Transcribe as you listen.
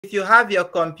if you have your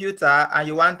computer and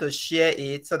you want to share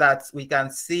it so that we can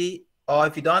see, or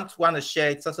if you don't want to share,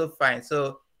 it's also fine.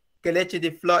 So, Kelechi, the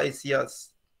floor is yours.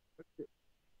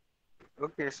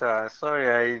 Okay, sir. Sorry,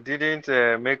 I didn't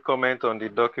make comment on the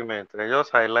document. I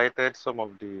just highlighted some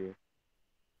of the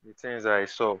things I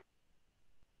saw.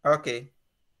 Okay.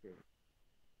 Okay.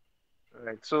 All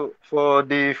right. So for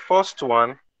the first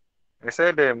one, I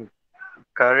said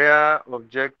career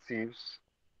objectives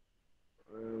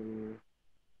um,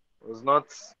 was not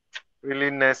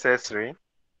really necessary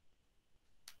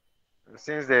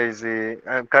since there is a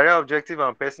career objective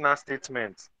and personal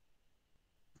statement.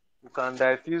 You can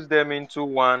diffuse them into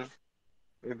one,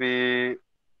 maybe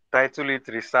title it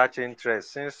research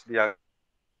interest since they are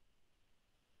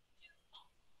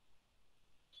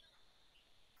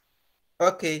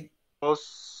Okay.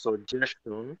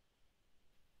 suggestion.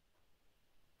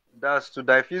 That's to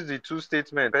diffuse the two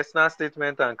statements, personal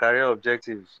statement and career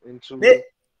objectives, into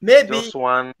Maybe, just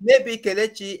one. maybe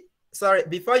Kelechi, sorry,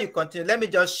 before you continue, let me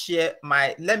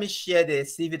share the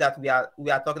CV that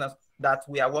we are talking of, that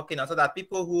we are working on, so that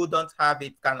people who don't have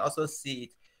it can also see it.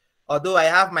 Although I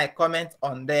have my comment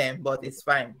on them, but it's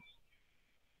fine.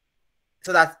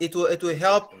 So that it will Okay,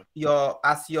 help sir. your,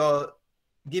 as you're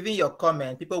giving your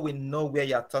comment, people will know where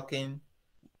you're talking.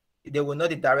 They will know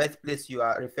the direct place you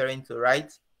are referring to,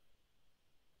 right?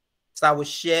 So I will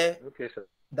share Okay, sir.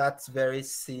 that very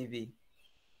CV.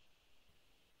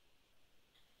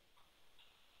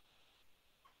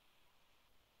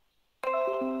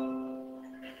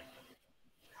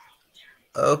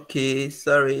 Okay,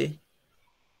 sorry.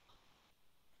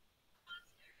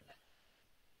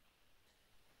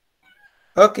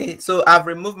 Okay, so I've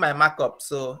removed my markup.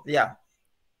 So yeah.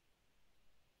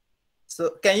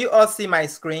 So can you all see my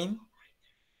screen?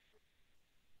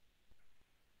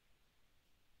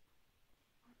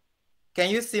 Can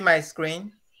you see my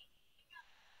screen?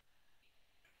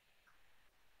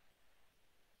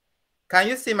 Can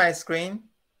you see my screen?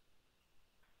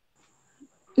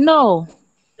 No,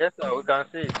 Yes, sir. We can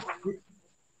see it.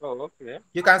 Oh, okay.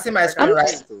 You can see my I I'm screen, can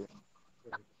see right? it too.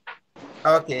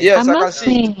 Okay, Yes, I'm I not can see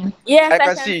That's it. seeing. Yes, I I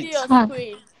can can see see it. your Ah,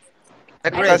 screen. I I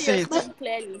can great, see your see it. screen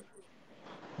clearly.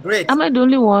 great, am I the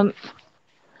only one?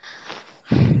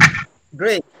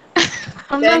 great.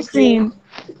 I'm not Thank you. seeing.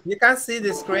 You can see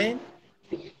the screen?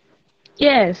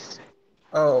 Yes.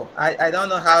 Oh, I don't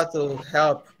know how to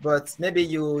help, but maybe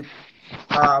you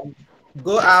um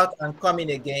go out and come in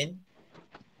again.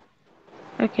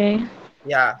 Okay.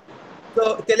 Yeah.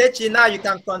 So Kelechi, now you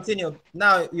can continue.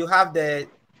 Now you have the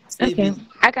Okay. CV.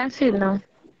 I can see it now.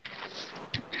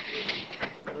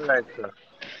 all right, sir.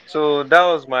 So that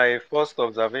was my first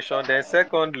observation. Then,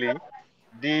 secondly,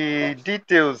 the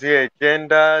details here: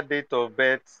 gender, date of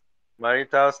birth,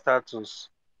 marital status.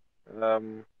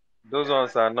 Um, those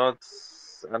ones are not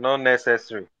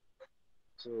necessary.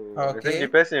 So I think the Okay.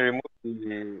 person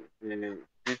removed the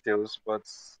details, but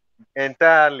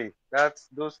entirely that's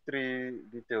those three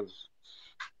details.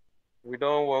 We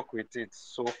don't work with it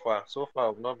so far. So far,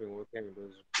 I've not been working with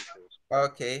those details.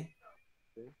 Okay.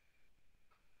 Okay.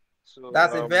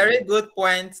 That's a So very good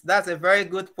point. That's a very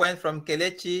good point from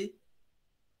Kelechi.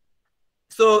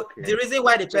 So okay. the reason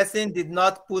why the So person did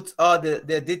not put all the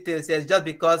details is just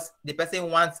because the person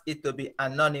wants it to be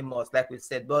anonymous, like we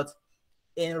said. But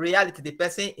in reality, the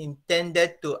person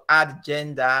intended to add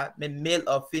gender, male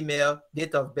or female,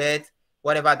 date of birth,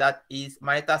 whatever that is,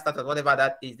 marital status, whatever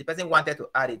that is. The person wanted to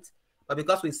add it. But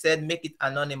because we said make it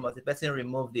anonymous, the person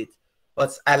removed it.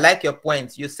 But I like your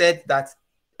point. You said that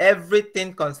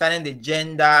everything concerning the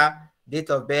gender, date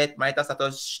of birth, marital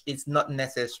status is not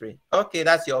necessary. Okay,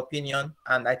 that's your opinion,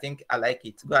 and I think I like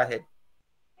it. Go ahead.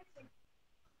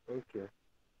 okay.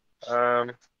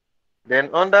 Um, then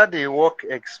under the work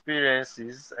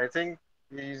experiences, I think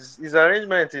his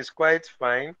arrangement is quite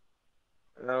fine.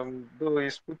 Though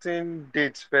he's putting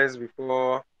dates first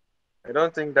before. I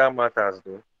don't think that matters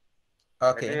though. I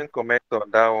Okay. didn't comment on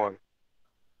that one.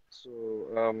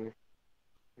 So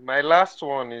my last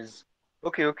one is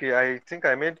okay. Okay, I think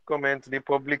I made comment. The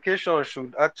publication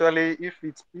should actually, if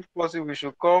possible, we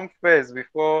should come first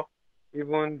before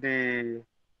even the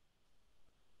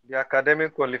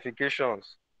academic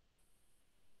qualifications.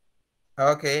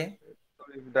 Okay.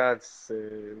 If that's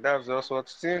just what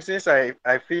since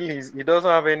I feel he doesn't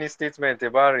have any statement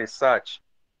about research.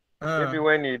 Maybe Mm,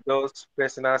 when he does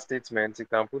personal statement, he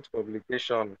can put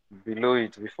publication below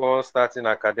it before starting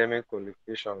academic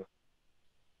qualification.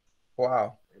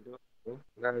 wow. I don't know.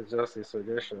 That is just a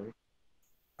suggestion.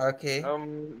 Okay.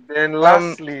 Then Um,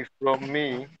 lastly from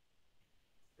me,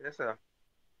 yes, sir.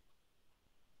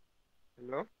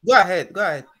 Hello. Go ahead. Go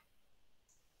ahead.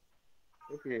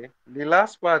 Okay. The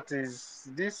last part is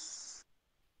this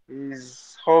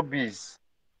is hobbies.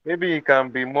 Maybe it can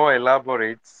be more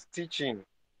elaborate. Teaching.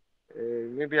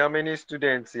 Maybe how many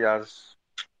students he has.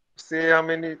 Say how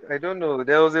many. I don't know.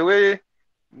 There was a way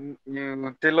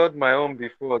you tailored my own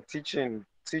before. Teaching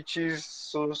teaches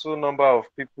so number of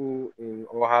people in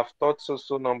or have taught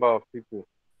so number of people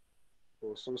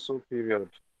for so period,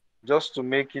 just to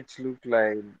make it look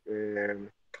like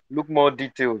look more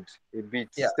detailed a bit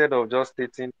Yeah, instead of just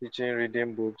stating teaching,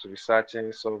 reading books,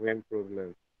 researching, solving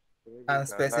problems. So maybe you and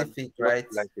can add specific, just right?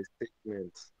 like a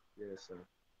statement. Yes, sir.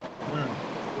 Hmm.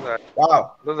 Those are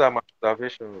Wow. those are my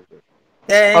observations.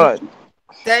 All Thank right.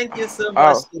 Thank you so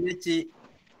much, Oh, Kelechi.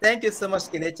 Thank you so much,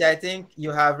 Kelechi. I think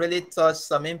you have really touched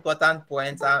some important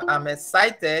points. I'm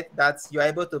excited that you're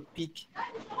able to pick.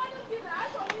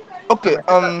 I'm okay.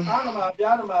 excited,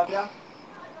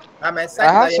 I'm I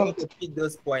excited that have you're able some. to pick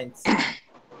those points.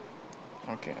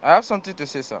 Okay, I have something to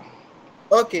say, sir.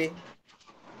 Okay,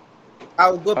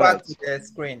 I'll go All back to right. the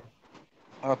screen.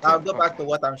 Okay. I'll go back Okay. to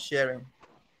what I'm sharing.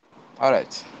 All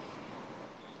right.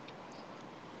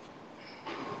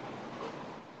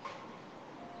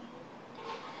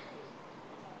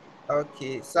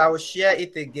 Okay, so I'll share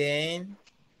it again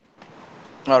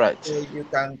All right. so you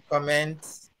can comment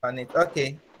on it.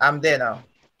 Okay, I'm there now.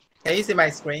 Can you see my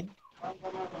screen?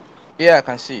 Yeah, I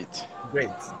can see it. Great.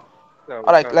 Yeah,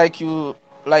 All we right. can.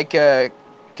 Like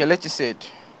Kelechi said,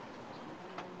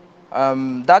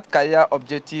 that career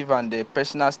objective and the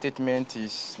personal statement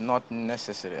is not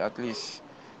necessary. At least,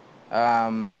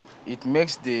 it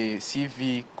makes the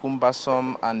CV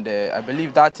cumbersome, and I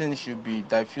believe that thing should be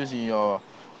diffused in your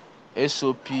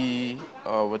SOP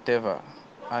or whatever,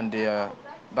 and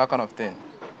that kind of thing.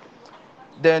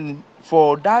 Then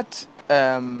for that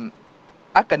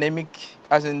academic,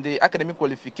 as in the academic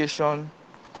qualification,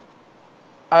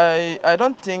 I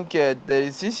don't think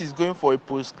since he's going for a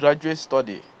postgraduate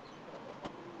study,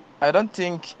 I don't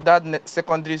think that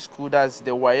secondary school, that's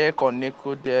the WAEC or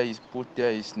NECO there is put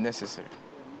there, is necessary.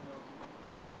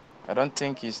 I don't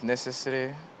think it's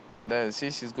necessary. That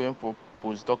since he's going for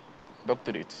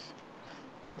doctorate,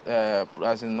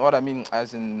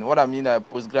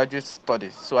 postgraduate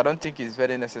studies. So I don't think it's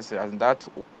very necessary. As in that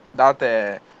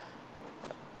uh,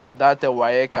 that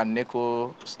WAEC and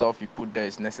NECO stuff you put there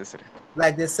is necessary.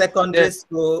 Like the secondary Then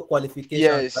school qualifications,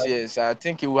 yes, right? yes, I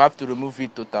think you will have to remove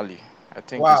it totally. I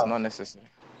think it's Wow, not necessary.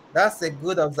 that's a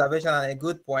good observation and a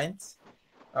good point.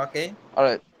 Okay. All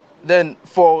right. Then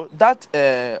for that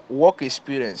work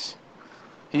experience,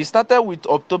 he started with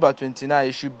October 29.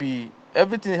 It should be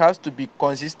everything has to be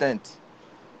consistent.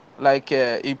 Like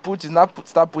he's not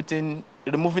start putting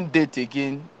removing date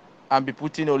again and be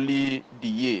putting only the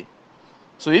year.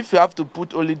 So if you have to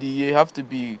put only the year, you have to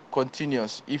be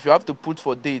continuous. If you have to put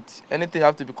for date, anything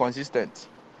have to be consistent.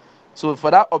 So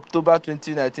for that October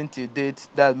 2019 till date,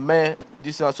 that May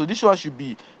this one. So this one should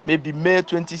be maybe May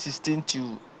 2016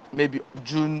 to maybe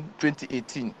June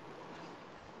 2018.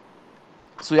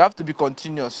 So you have to be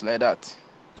continuous like that.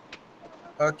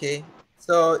 Okay.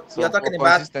 So you're So for talking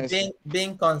about consistency.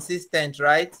 being consistent,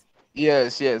 right?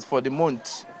 Yes, yes, for the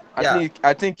month. Yeah.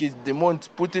 I think it's the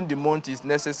month, putting the month is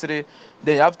necessary.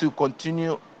 Then you have to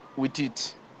continue with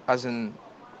it as in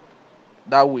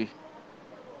that way.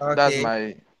 That's Okay.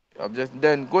 my objective.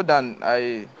 Then go down.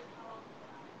 I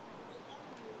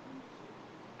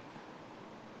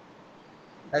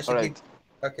All should give. right.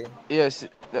 Okay. Yes.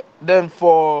 Then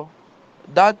for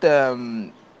that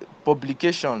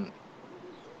publication,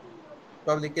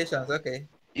 Publications. Okay.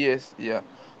 yes, yeah.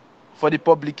 For the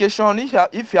publication,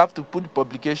 if you have to put the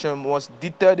publication, must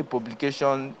detail the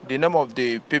publication, the name of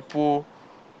the people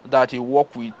that he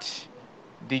work with,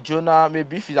 the journal.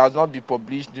 Maybe if it has not been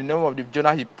published, the name of the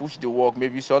journal he pushed the work.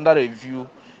 Maybe it's under review.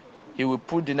 He will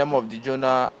put the name of the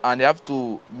journal, and you have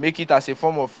to make it as a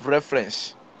form of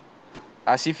reference,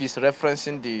 as if he's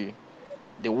referencing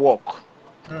the work.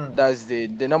 Hmm. That's the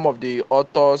name of the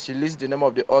authors. He lists the name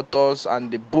of the authors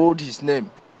and they bold his name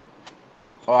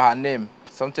or her name,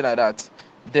 something like that.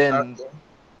 Then Okay.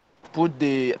 put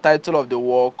the title of the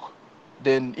work.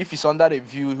 Then if it's under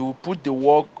review, he will put the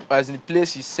work as in the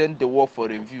place he sent the work for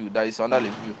review, that is under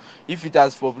review. If it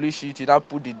has published it, he now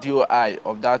put the DOI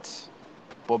of that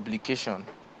publication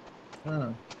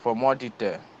Hmm. for more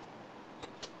detail.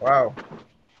 Wow.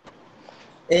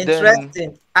 Then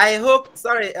Interesting. I hope.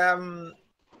 Sorry.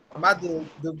 Madu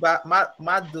Duba.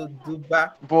 Madu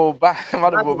Duba. Boba,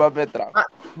 Madu. Boba Betra.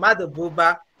 Madu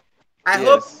Buba. I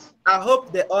hope. Yes. I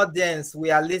hope the audience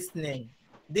we are listening.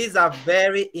 These are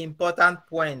very important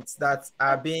points that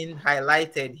are being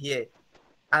highlighted here.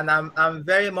 And I'm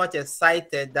very much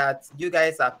excited that you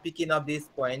guys are picking up these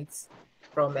points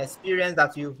from experience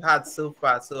that you've had so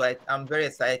far. So I'm very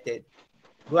excited.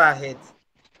 Go ahead.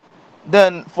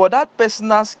 Then for that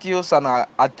personal skills and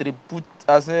attribute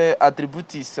as a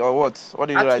attributes or what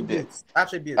do you write there? Attributes.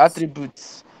 Attributes.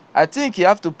 Attributes. I think you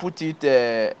have to put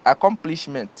it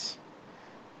accomplishment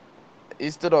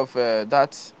instead of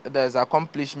that. There's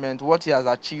accomplishment, what he has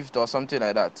achieved or something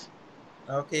like that.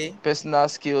 Okay. Personal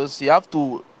skills. You have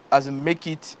to as in make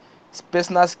it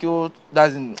personal skill.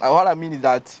 Doesn't what I mean is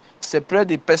that separate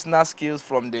the personal skills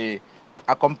from the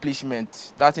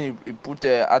accomplishment. That you put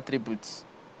attributes,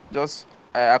 just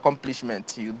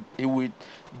accomplishment. He will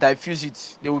diffuse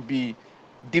it. There will be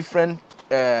different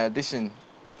this in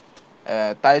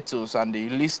titles, and they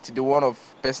list the one of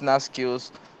personal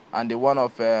skills and the one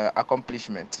of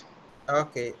accomplishment.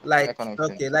 Okay. That kind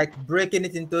of thing. Like breaking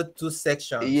it into two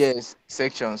sections. Yes,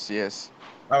 sections. Yes.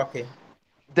 Okay.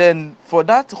 Then for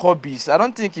that hobbies, I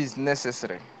don't think it's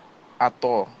necessary at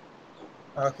all.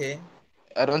 Okay.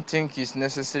 I don't think it's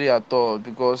necessary at all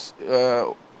because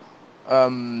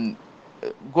um,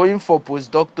 going for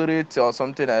postdoctorate or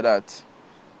something like that,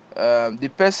 the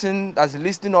person that's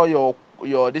listing all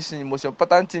your this thing, most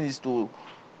important thing is to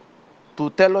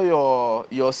tailor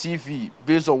your CV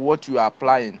based on what you are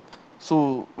applying.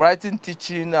 So writing,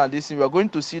 teaching, and this, we are going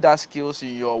to see that skills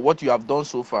in your what you have done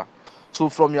so far. So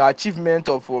from your achievement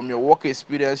or from your work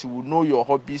experience, you will know your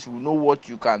hobbies, you will know what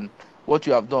you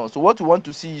have done. So what we want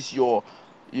to see is your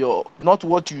not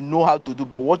what you know how to do,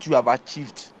 but what you have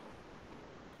achieved.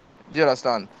 Do you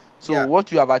understand? So Yeah,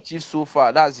 what you have achieved so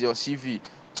far, that's your CV.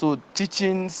 So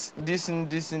teachings, this,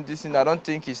 I don't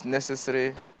think is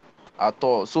necessary at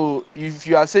all. So if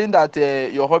you are saying that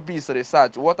your hobby is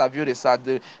research, what have you researched?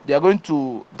 They are going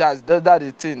to that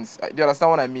the things. Do you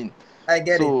understand what I mean? I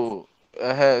get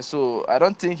it. So I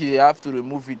don't think you have to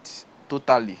remove it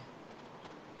totally.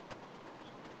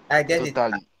 I get it.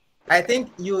 Totally. I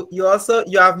think you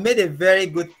have made a very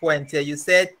good point here. You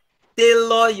said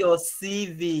tailor your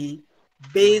CV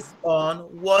based on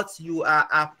what you are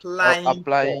applying for.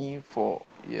 Applying for,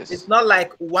 It's yes. not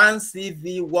like one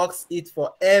CV works it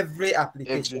for every Every,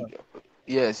 application.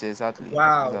 yes, exactly.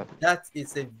 Wow, Exactly. that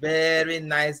is a very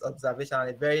nice observation and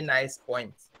a very nice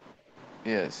point.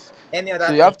 Yes. Any So other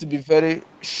you thing? have to be very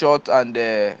short and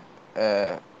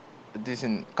uh this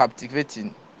in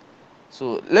captivating.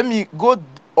 So let me go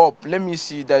up. Let me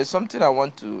see. There is something I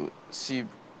want to see,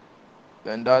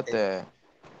 and Okay,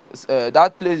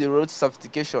 that plays a role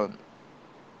certification.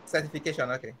 certification.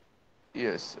 Okay,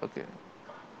 Yes. Okay.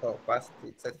 oh, past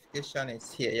the certification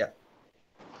is here. Yeah,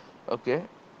 Okay.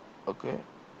 Okay.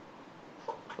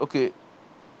 Okay.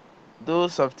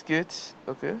 Those certificates.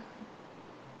 Okay.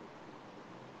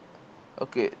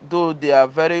 Okay. Though they are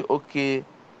very okay,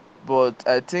 but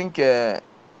I think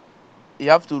you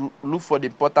have to look for the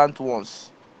important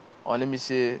ones. Or let me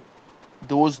say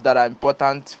those that are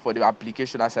important for the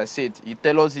application. As I said, it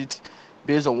tells us it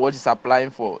based on what it's applying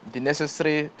for. The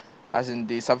necessary, as in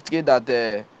the certificate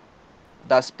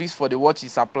that speaks for the what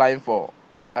he's applying for.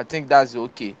 I think that's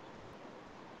okay.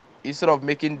 Instead of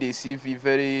making the CV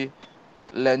very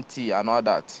lengthy and all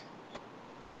that.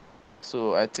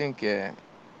 So I think you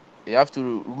have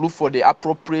to look for the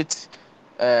appropriate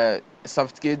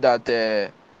certificate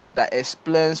that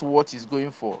explains what he's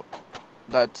going for.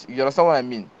 That you understand what I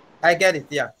mean? I get it.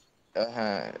 Yeah.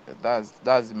 Uh,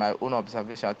 that's my own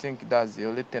observation. I think that's the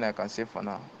only thing I can say for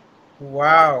now.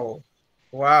 Wow.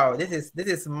 Wow. This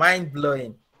is mind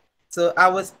blowing. So I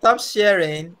will stop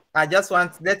sharing. I just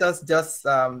want let us just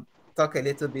talk a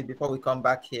little bit before we come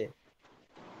back here.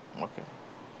 Okay.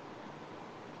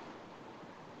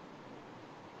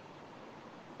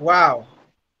 Wow.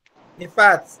 In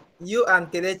fact, you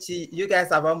and Kelechi, you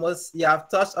have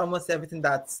touched almost everything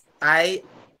that I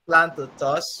plan to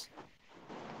touch.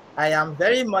 I am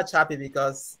very much happy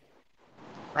because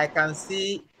I can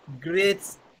see great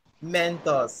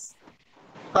mentors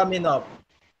coming up.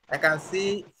 I can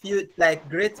see few like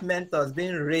great mentors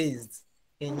being raised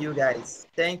in you guys.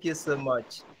 Thank you so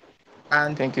much.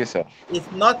 And Thank you, sir.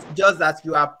 it's not just that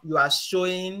you are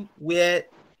showing where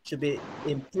should be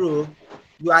improved.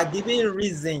 You are giving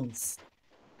reasons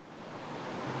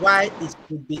why it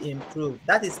should be improved.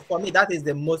 That is for me, that is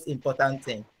the most important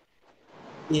thing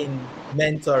in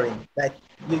mentoring. Like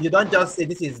you don't just say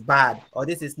this is bad or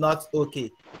this is not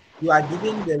okay. You are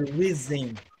giving the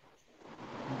reason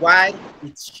why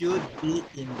it should be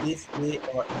in this way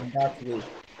or in that way.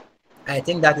 I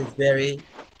think that is very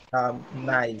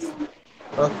nice.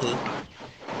 Okay.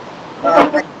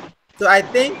 Um, I, so I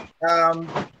think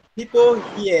people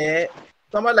here,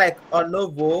 someone like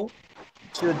Onovo,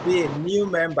 should be a new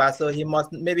member, so he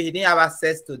must, maybe he didn't have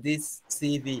access to this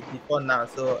CV before now,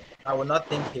 so I will not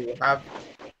think he will have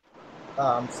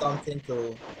something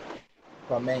to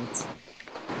comment.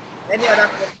 Any other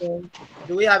question?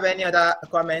 Do we have any other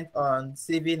comment on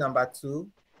CV number 2?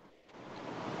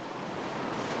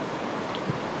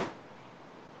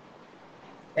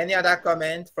 Any other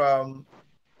comment from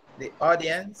the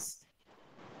audience?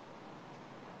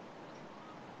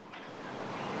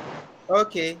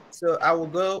 Okay, so I'll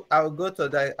go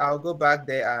back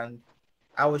there and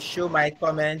I will show my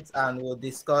comments and we'll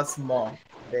discuss more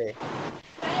there.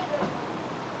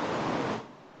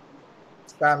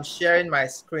 So I'm sharing my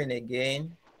screen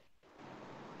again.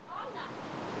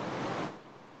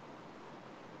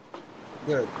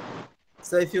 Good.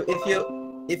 So if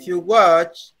you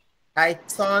watch, I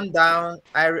turned down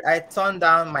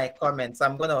my comments.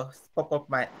 I'm gonna pop up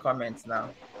my comments now.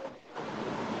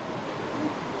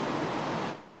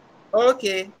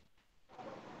 Okay.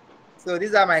 So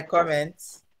these are my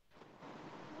comments.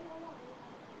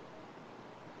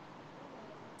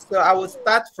 So I will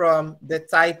start from the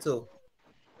title.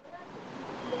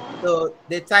 So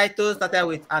the title started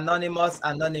with Anonymous,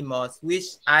 which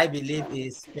I believe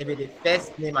is maybe the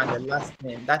first name and the last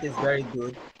name. That is very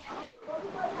good.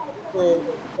 So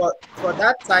for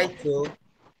that title,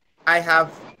 I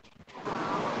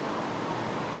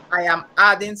am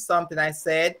adding something. I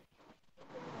said,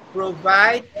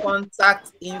 provide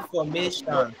contact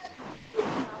information.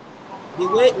 The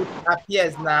way it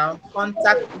appears now,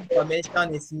 contact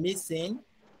information is missing.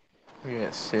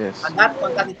 Yes, yes. And that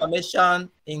contact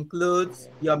information includes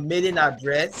your mailing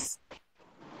address,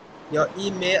 your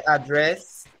email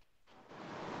address,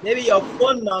 maybe your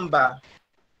phone number.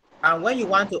 And when you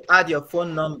want to add your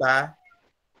phone number,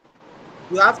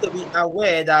 you have to be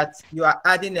aware that you are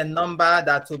adding a number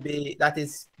that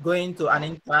is going to an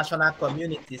international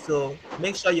community. So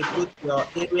make sure you put your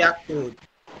area code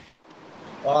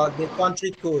or the country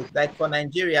code. Like for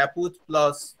Nigeria, put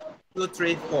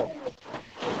 +234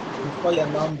 before your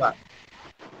number.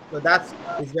 So that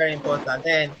is very important.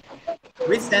 Then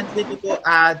recently people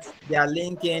add their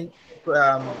LinkedIn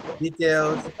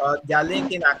details or their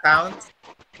LinkedIn account.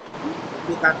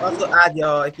 You can also add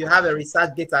if you have a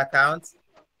ResearchGate account,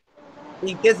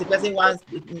 in case the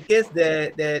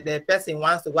person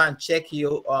wants to go and check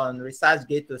you on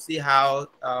ResearchGate to see how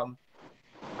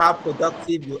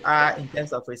productive you are in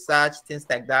terms of research, things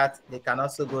like that, they can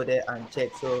also go there and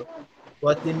check. So,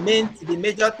 but the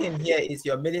major thing here is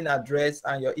your mailing address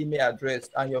and your email address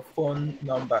and your phone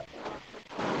number.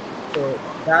 So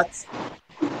that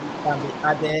can be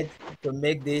added to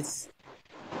make this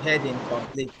heading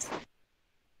complete.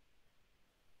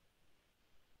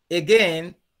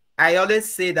 Again, I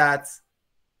always say that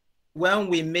when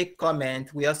we make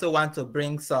comment, we also want to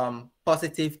bring some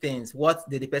positive things. What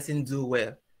did the person do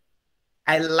well?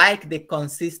 I like the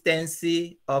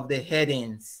consistency of the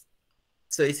headings.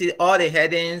 So you see all the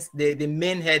headings, the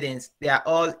main headings, they are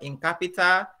all in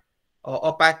capital or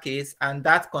uppercase, and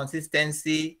that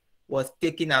consistency was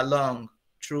taken along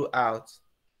throughout.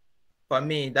 For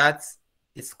me, that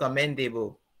is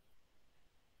commendable.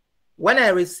 When I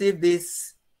received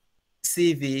this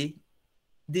CV,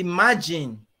 the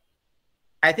margin,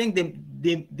 I think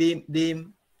the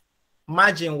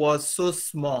margin was so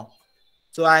small.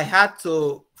 So I had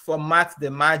to format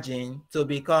the margin to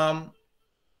become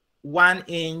 1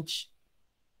 inch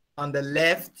on the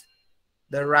left,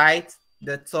 the right,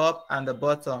 the top, and the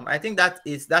bottom. I think that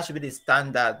should be the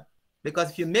standard, because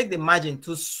if you make the margin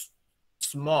too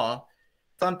small,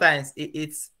 sometimes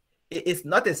it's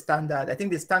not a standard. I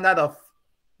think the standard of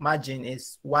margin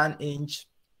is 1 inch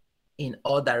in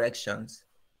all directions.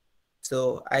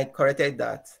 So I corrected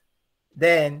that.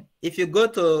 Then if you go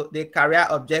to the career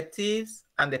objectives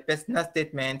and the personal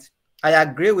statement, I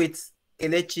agree with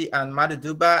Kelechi and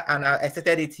Maduduba, and I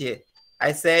stated it here.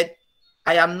 I said,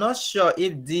 I am not sure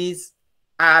if these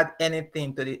add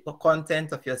anything to the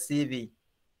content of your CV.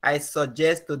 I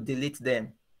suggest to delete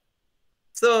them.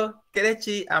 So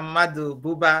Kelechi and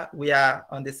Maduduba, we are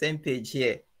on the same page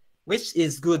here, which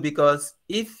is good, because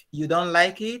if you don't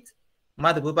like it,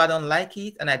 Maduduba don't like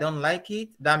it, and I don't like it,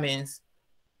 that means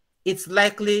it's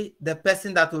likely the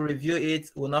person that will review it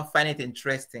will not find it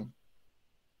interesting.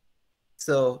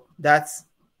 So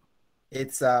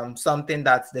it's something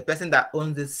that the person that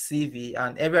owns this CV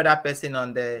and every other person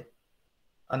on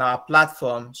our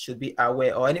platform should be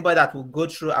aware, or anybody that will go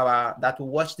through that will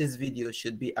watch this video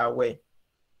should be aware.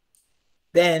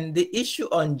 Then the issue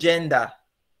on gender,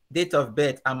 date of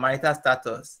birth, and marital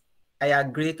status, I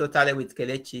agree totally with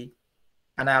Kelechi,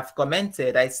 and I have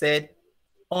commented. I said,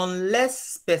 unless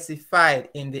specified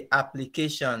in the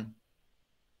application,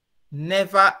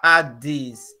 never add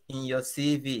this in your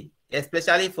CV,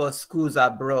 especially for schools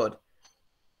abroad.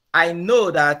 I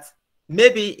know that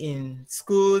maybe in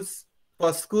schools,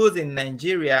 for schools in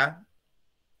Nigeria,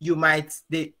 you might,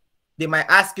 they might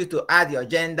ask you to add your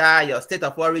gender, your state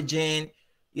of origin,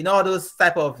 you know, all those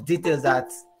type of details that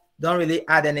don't really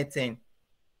add anything.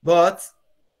 But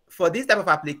for this type of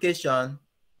application,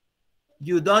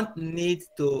 you don't need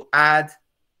to add.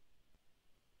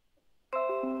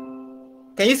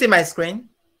 Can you see my screen?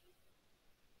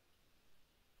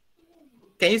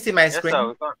 Can you see my Yes, sir, screen?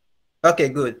 we can. Okay,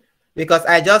 good. Because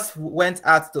I just went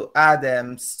out to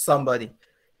add somebody.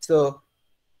 So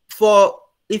for,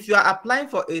 if you are applying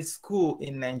for a school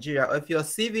in Nigeria, or if your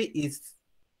CV is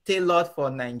tailored for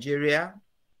Nigeria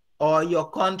or your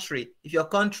country, if your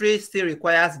country still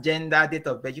requires gender, date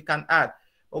of birth, you can add.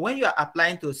 But when you are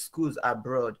applying to schools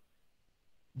abroad,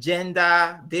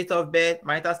 gender, date of birth,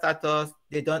 marital status,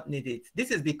 they don't need it.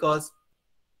 This is because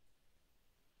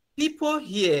people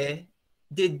here,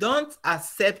 they don't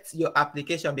accept your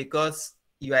application because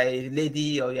you are a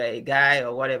lady or you're a guy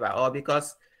or whatever, or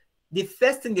because the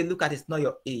first thing they look at is not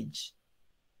your age.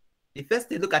 The first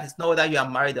thing they look at is not whether you are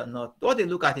married or not. What they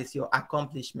look at is your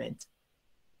accomplishment,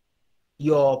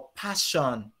 your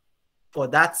passion for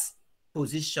that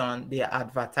position they are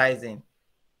advertising.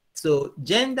 So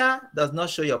gender does not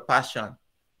show your passion.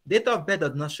 Date of birth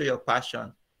does not show your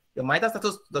passion. Your marital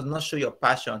status does not show your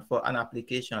passion for an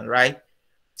application, right?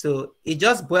 So it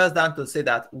just boils down to say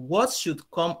that what should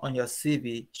come on your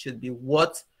CV should be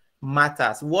what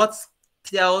matters, what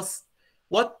tells,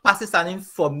 what passes an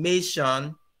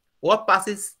information, what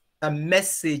passes a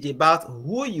message about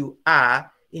who you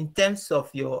are in terms of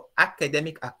your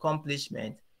academic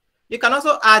accomplishment. You can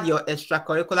also add your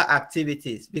extracurricular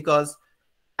activities, because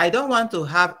I don't want to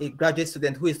have a graduate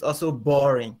student who is also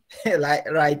boring. Like,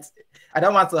 right? I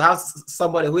don't want to have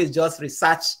somebody who is just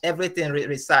research, everything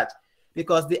research,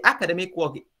 because the academic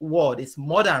world is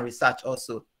more than research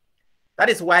also. That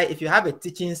is why if you have a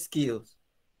teaching skill,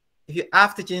 if you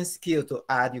have teaching skill to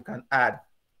add, you can add.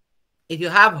 If you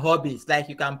have hobbies, like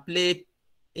you can play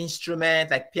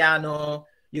instrument like piano,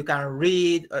 you can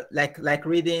read, like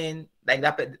reading, like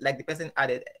that, like the person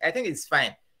added, I think it's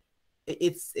fine.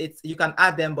 It's you can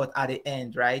add them, but at the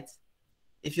end, right?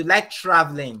 If you like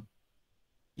traveling,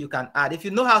 you can add. If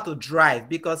you know how to drive,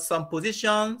 because some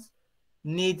positions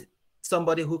need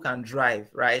somebody who can drive,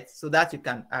 right? So that you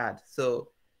can add. So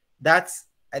that's,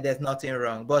 there's nothing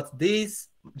wrong. But this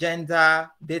gender,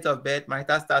 date of birth,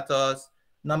 marital status,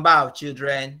 number of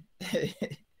children,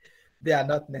 they are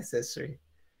not necessary.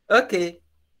 Okay,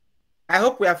 I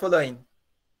hope we are following.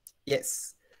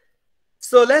 Yes.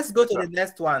 So let's go Yes, to sir. the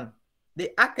next one,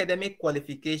 the academic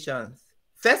qualifications.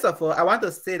 First of all, I want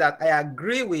to say that I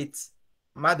agree with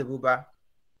Madububa.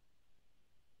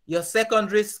 Your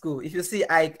secondary school, if you see,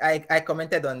 I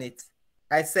commented on it.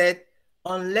 I said,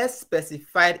 unless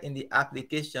specified in the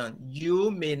application,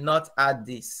 you may not add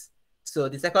this. So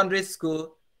the secondary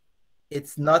school,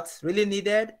 it's not really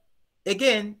needed.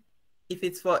 Again, if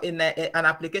it's for an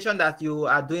application that you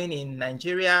are doing in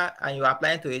Nigeria and you're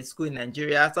applying to a school in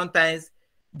Nigeria, sometimes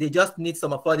they just need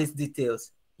some of all these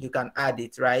details. You can add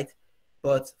it, right?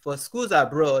 But for schools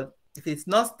abroad, if it's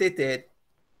not stated,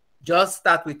 just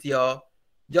start with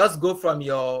just go from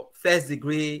your first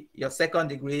degree, your second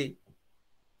degree,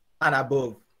 and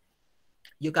above.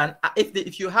 You can,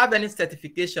 if you have any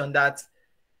certification that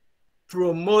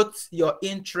promotes your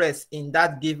interest in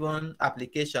that given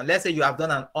application. Let's say you have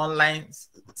done an online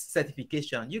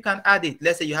certification, you can add it.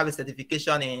 Let's say you have a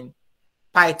certification in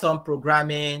Python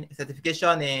programming, a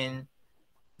certification in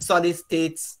solid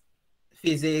state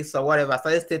physics or whatever,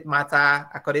 solid state matter,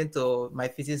 according to my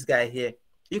physics guy here.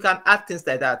 You can add things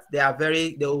like that. They are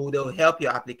they'll help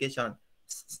your application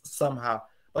somehow.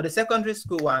 But the secondary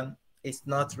school one is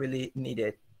not really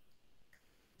needed.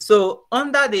 So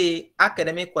under the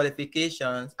academic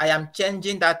qualifications, I am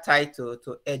changing that title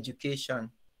to education.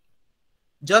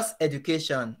 Just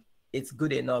education, it's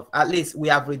good enough. At least we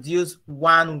have reduced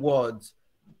one word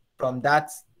from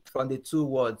the two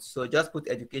words. So just put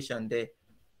education there.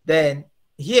 Then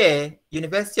here,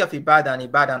 University of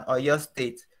Ibadan, or your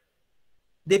state.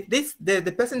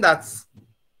 The person that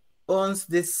owns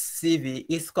this CV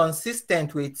is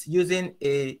consistent with using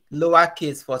a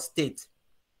lowercase for state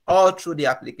all through the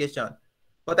application.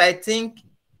 But I think,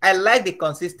 I like the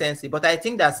consistency, but I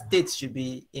think that state should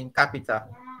be in capital.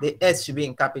 The S should be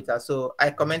in capital. So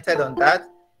I commented on that.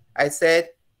 I said,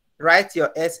 write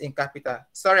your S in capital.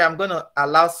 Sorry, I'm going to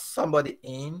allow somebody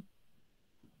in.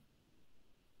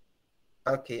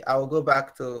 Okay, I will go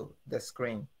back to the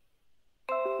screen.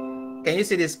 Can you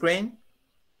see the screen?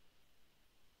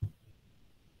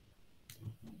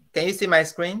 Can you see my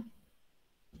screen?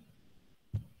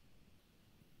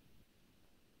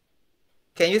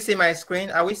 Can you see my screen?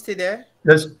 Are we still there?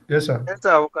 Yes, yes, sir. Yes,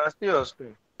 sir. We can see your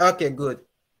screen. Okay, good.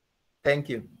 Thank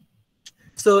you.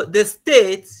 So the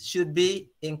state should be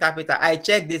in capital. I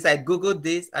checked this, I Googled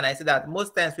this, and I said that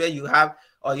most times where you have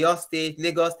or your state,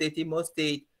 Lagos State, Imo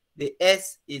State, the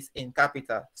S is in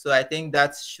capital. So I think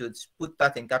that should put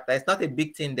that in capital. It's not a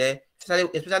big thing there,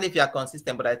 especially if you are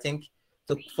consistent, but I think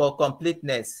for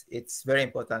completeness, it's very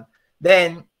important.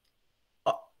 Then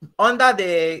under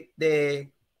the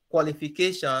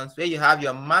qualifications where you have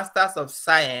your Masters of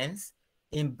Science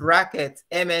in bracket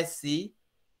MSc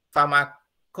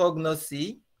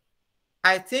Pharmacognosy,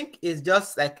 I think it's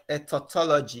just like a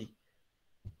tautology.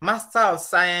 Master of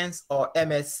Science or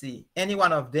MSc, any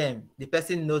one of them, the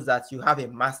person knows that you have a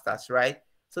master's, right?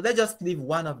 So they just leave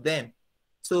one of them.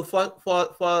 So for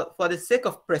the sake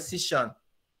of precision,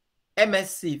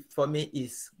 MSc for me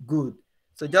is good.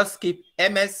 So just keep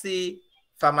MSc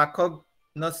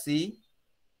Pharmacognosy.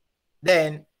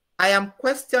 Then I am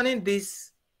questioning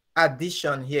this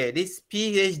addition here, this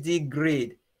PhD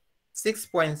grade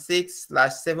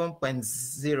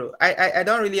 6.6/7.0. I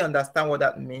don't really understand what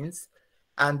that means.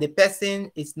 And the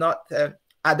person is not,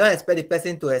 I don't expect the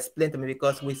person to explain to me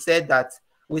because we said that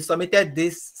we submitted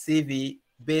this CV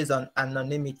based on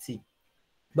anonymity.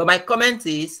 But my comment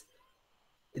is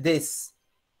this.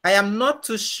 I am not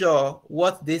too sure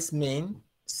what this means.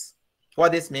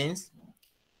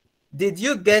 Did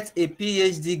you get a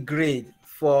PhD grade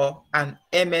for an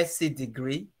MSc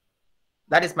degree?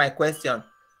 That is my question.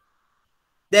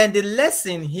 Then the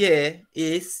lesson here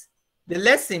is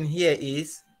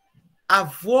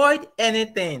avoid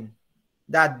anything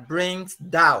that brings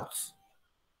doubt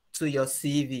to your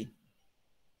CV.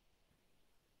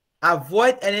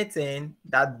 Avoid anything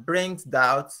that brings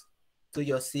doubt to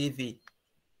your CV.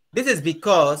 This is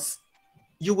because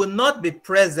you will not be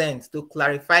present to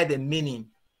clarify the meaning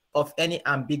of any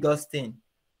ambiguous thing.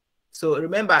 So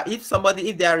remember, if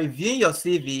they are reviewing your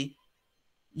CV,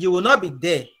 you will not be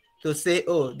there to say,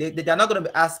 oh, they are not going to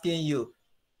be asking you,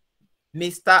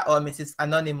 Mr. or Mrs.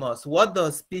 Anonymous, what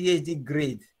does PhD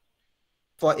grade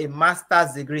for a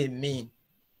master's degree mean,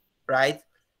 right?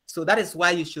 So that is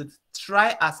why you should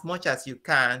try as much as you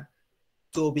can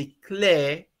to be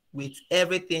clear with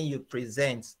everything you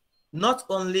present, not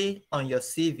only on your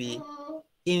CV,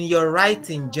 in your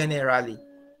writing generally.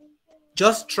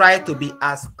 Just try to be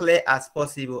as clear as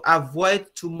possible.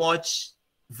 Avoid too much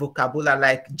vocabulary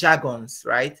like jargons,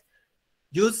 right?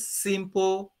 Use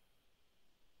simple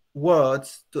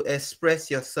words to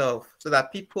express yourself so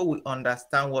that people will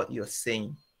understand what you're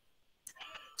saying.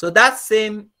 So that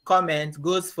same comment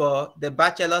goes for the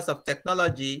Bachelors of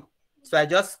Technology. So I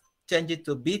just change it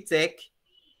to BTech,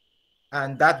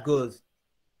 and that goes.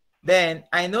 Then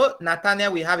I know,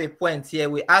 Nathaniel, we have a point here.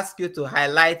 We ask you to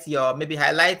highlight the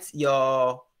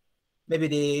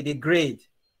grade,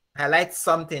 highlight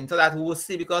something so that we will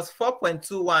see, because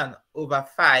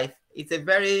 4.21/5, it's a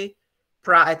very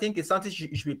proud, I think it's something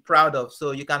you should be proud of.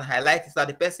 So you can highlight it so that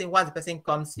the person, once the person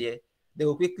comes here, they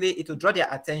will quickly, it will draw their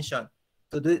attention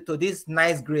to these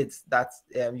nice grades that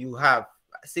you have.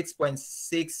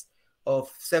 6.6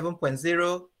 of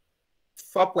 7.0,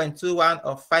 4.21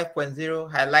 of 5.0,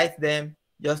 highlight them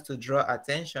just to draw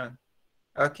attention.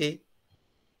 Okay,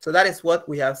 so that is what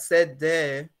we have said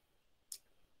there.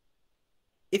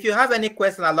 If you have any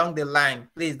question along the line,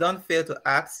 please don't fail to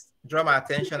ask, draw my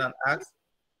attention and ask.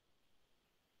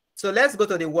 So let's go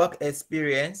to the work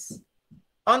experience.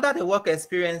 Under the work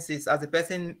experiences, as the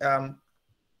person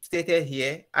stated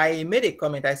here, I made a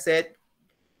comment. I said,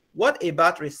 what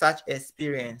about research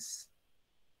experience?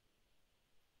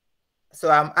 So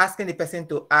I'm asking the person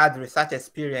to add research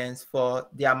experience for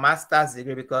their master's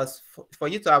degree, because for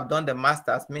you to have done the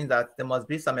master's means that there must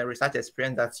be some research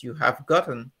experience that you have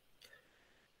gotten.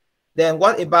 Then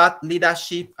what about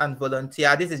leadership and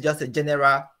volunteer? This is just a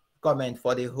general comment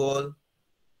for the whole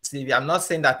CV. I'm not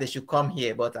saying that they should come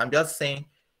here, but I'm just saying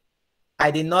I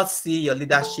did not see your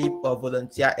leadership or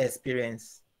volunteer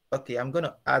experience. Okay, I'm going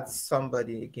to add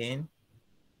somebody again.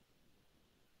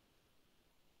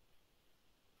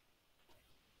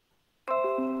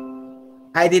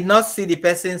 I did not see the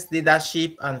person's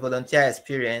leadership and volunteer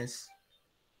experience.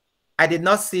 I did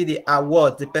not see the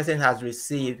award the person has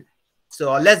received.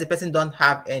 So unless the person don't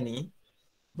have any,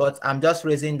 but I'm just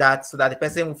raising that so that the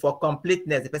person, for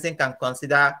completeness, the person can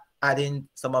consider adding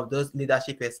some of those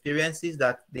leadership experiences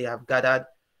that they have gathered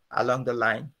along the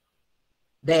line.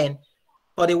 Then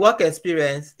for the work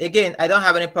experience, again, I don't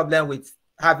have any problem with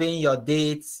having your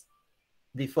dates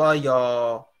before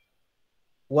your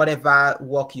whatever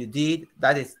work you did.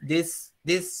 That is, this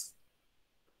this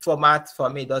format for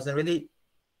me doesn't really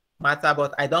matter,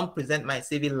 but I don't present my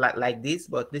CV like this,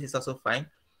 but this is also fine.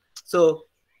 So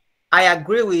I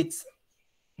agree with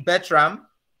Bertram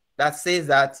that says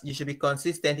that you should be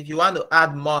consistent. If you want to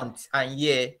add month and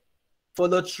year,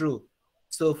 follow through.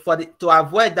 So to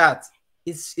avoid that,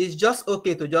 it's just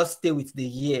okay to just stay with the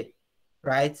year,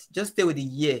 right? Just stay with the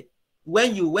year.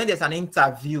 When there's an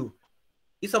interview,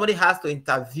 if somebody has to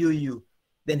interview you,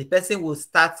 then the person will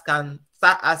start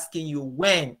asking you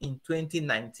when in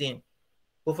 2019.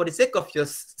 But for the sake of your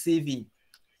CV,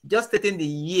 just stating the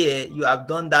year you have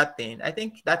done that thing, I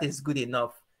think that is good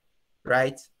enough,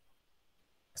 right?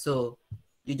 So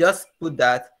you just put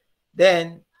that.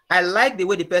 Then I like the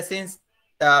way the person's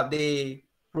the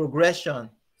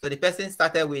progression. So the person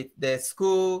started with the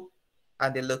school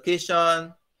and the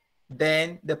location,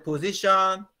 then the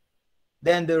position,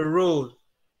 then the role.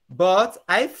 But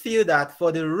I feel that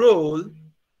for the role,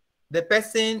 the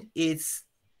person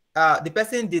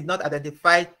did not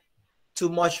identify too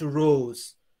much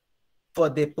roles for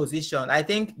the position. I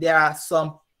think there are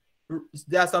some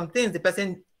things the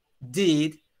person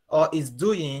did or is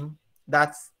doing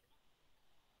that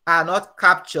are not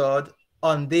captured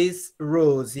on these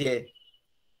roles here.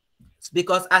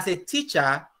 Because as a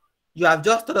teacher, you have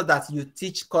just told us that you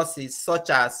teach courses such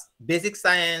as basic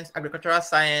science, agricultural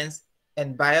science,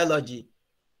 and biology.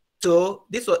 So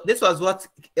this was what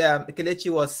Kelechi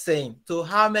was saying. So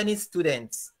how many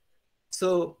students?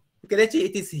 So Kelechi,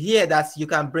 it is here that you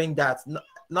can bring that,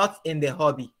 not in the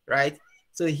hobby, right?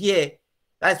 So here,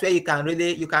 that's where you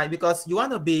can because you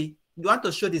want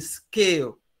to show the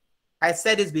scale. I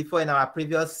said this before in our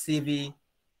previous CV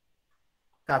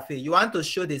Cafe. You want to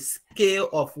show the scale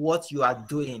of what you are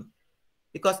doing,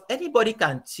 because anybody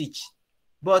can teach.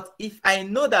 But if I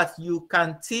know that you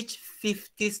can teach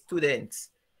 50 students,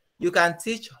 you can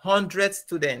teach 100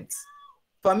 students.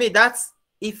 For me, that's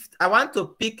if I want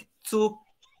to pick two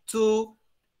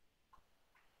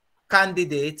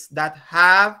candidates that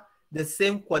have the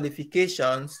same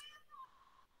qualifications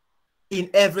in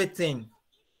everything,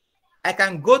 I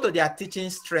can go to their teaching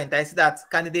strength. I see that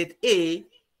candidate A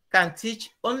can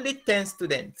teach only 10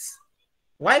 students,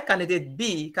 while candidate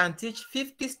B can teach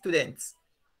 50 students.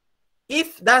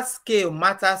 If that scale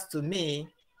matters to me,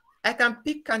 I can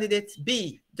pick candidate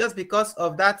B just because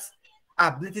of that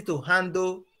ability to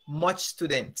handle much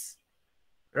students,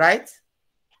 right?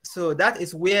 So that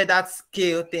is where that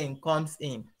scale thing comes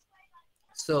in.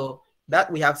 So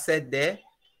that we have said there.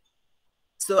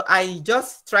 So I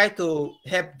just try to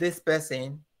help this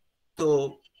person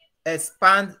to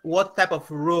expand what type of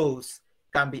roles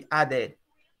can be added.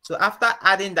 So after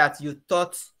adding that you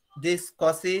taught these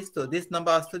courses to this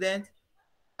number of students,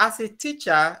 as a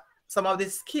teacher, some of the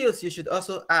skills you should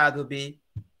also add will be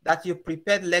that you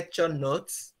prepared lecture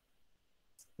notes,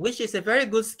 which is a very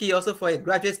good skill also for a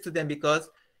graduate student, because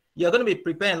you're going to be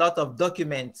preparing a lot of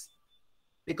documents.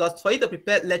 Because for you to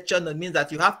prepare lecture note means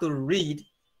that you have to read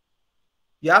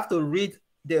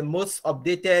the most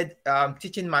updated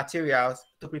teaching materials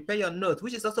to prepare your notes,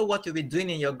 which is also what you'll be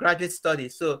doing in your graduate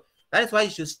studies. So that is why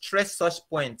you should stress such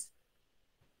points.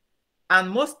 And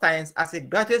most times, as a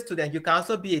graduate student, you can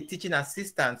also be a teaching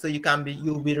assistant. So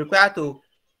you'll be required to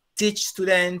teach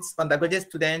students, undergraduate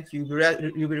students. You'll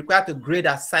be required to grade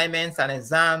assignments and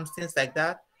exams, things like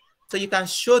that. So you can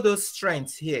show those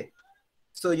strengths here.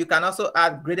 So you can also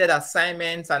add graded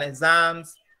assignments and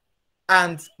exams,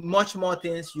 and much more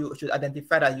things you should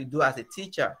identify that you do as a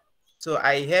teacher. So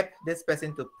I help this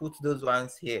person to put those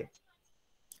ones here.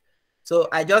 So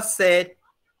I just said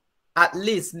at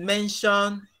least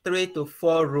mention 3 to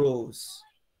 4 rows.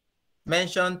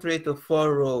 Mention 3 to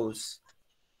 4 rows,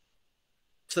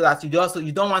 so that you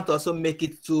don't want to also make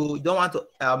it too, you don't want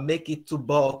to make it too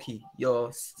bulky, your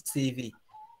CV.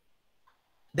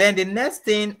 Then the next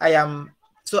thing I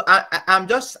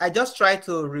just try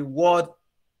to reward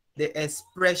the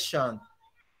expression.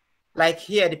 Like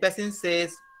here, the person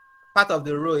says part of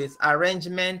the role is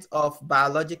arrangement of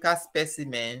biological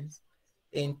specimens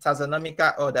in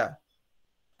taxonomical order.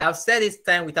 I've said this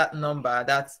time with that number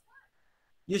that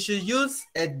you should use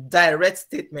a direct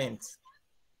statement.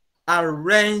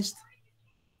 Arranged,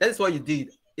 that is what you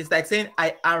did. It's like saying,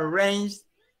 I arranged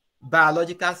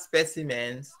biological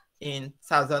specimens in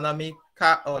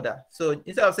taxonomical order. So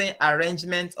instead of saying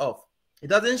arrangement of, it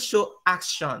doesn't show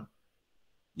action.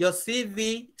 Your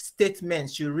CV statement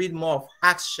should read more of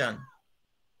action.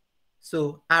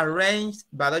 So arranged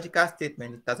biological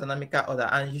statement in taxonomical order,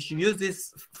 and you should use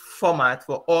this format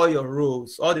for all your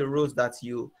roles, all the roles that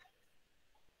you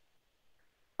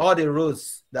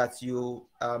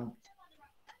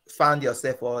found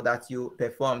yourself or that you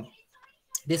performed.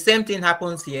 The same thing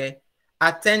happens here.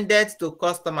 Attended to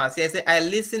customers. Here, say, I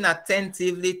listen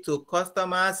attentively to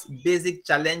customers' basic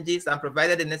challenges and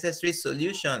provided the necessary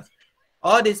solutions.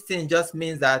 All these things just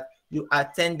means that you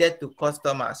attended to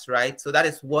customers, right? So that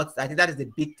is what, I think that is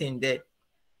the big thing there.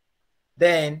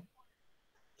 Then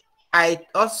I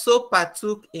also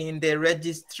partook in the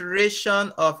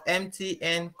registration of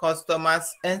MTN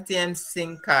customers, MTN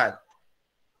SIM card.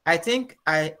 I think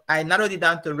I narrowed it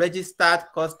down to registered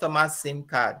customer SIM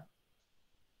card.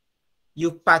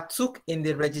 You partook in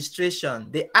the registration.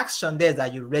 The action there is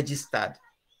that you registered,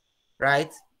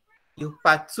 right? You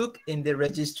partook in the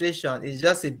registration. It's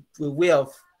just a way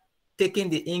of taking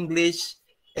the English,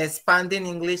 expanding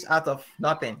English out of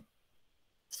nothing.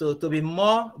 So to be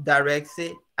more direct,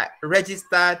 say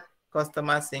registered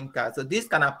customer SIM card. So this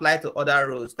can apply to other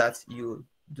roles that you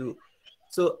do.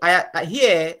 So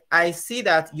here I see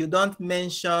that you don't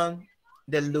mention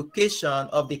the location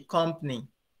of the company.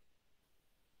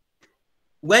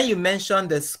 When you mention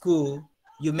the school,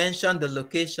 you mention the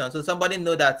location. So somebody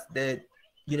know that the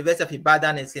University of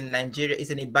Ibadan is in Nigeria, is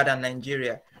in Ibadan,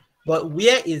 Nigeria. But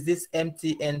where is this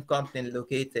MTN company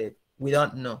located? We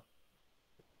don't know.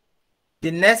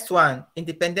 The next one,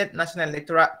 Independent National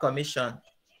Electoral Commission.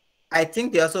 I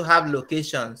think they also have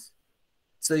locations.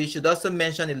 So you should also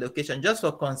mention the location just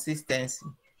for consistency.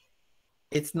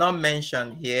 It's not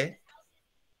mentioned here.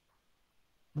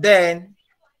 Then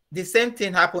the same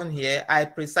thing happened here. I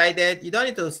presided. You don't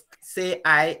need to say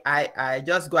I.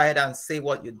 Just go ahead and say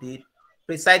what you did.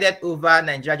 Presided over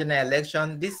Nigeria general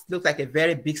election. This looks like a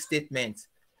very big statement.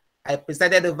 I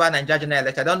presided over Nigeria general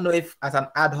election. I don't know if as an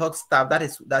ad hoc staff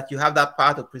that you have that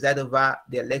power to preside over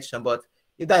the election, but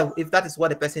if that is what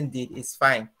the person did, it's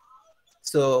fine.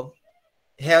 So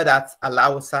held at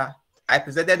Alausa. I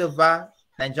presided over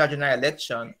Nigeria general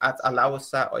election at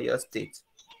Alausa, Oyo State.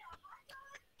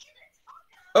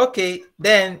 Okay,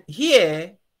 then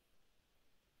here,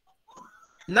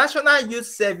 National Youth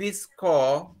Service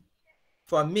Corps,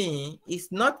 for me, is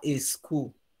not a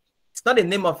school. It's not the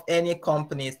name of any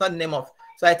company. It's not the name of,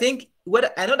 so I think,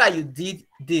 I know that you did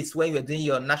this when you were doing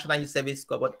your National Youth Service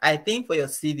Corps, but I think for your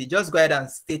CV, just go ahead and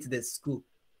state the school.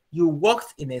 You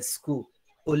worked in a school,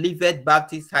 Olivet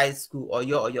Baptist High School,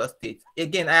 Oyo State.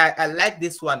 Again, I like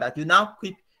this one that you now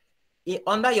keep,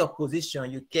 under your position,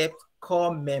 you kept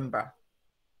corps member,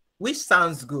 which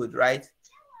sounds good, right?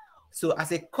 So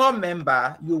as a corps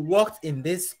member, you worked in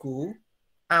this school,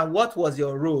 and what was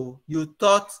your role? You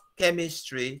taught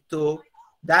chemistry to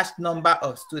that number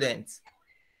of students.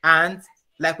 And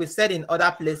like we said in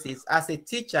other places, as a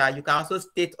teacher, you can also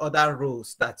state other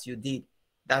roles that you did,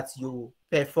 that you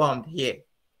performed here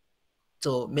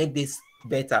to make this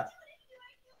better.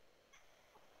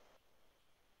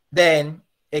 Then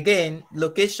again,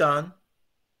 location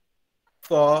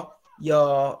for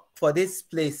this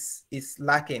place is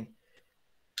lacking.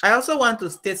 I also want to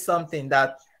state something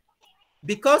that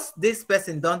because this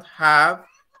person don't have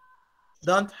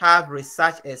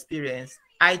research experience,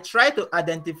 I try to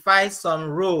identify some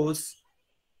roles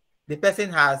the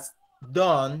person has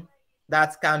done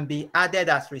that can be added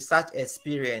as research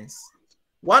experience.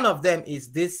 One of them is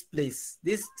this place,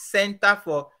 this center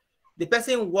for, the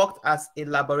person worked as a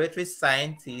laboratory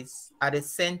scientist at the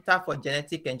Center for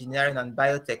Genetic Engineering and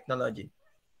Biotechnology.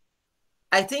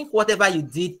 I think whatever you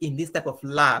did in this type of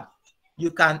lab, you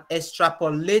can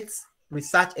extrapolate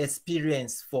research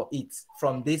experience for it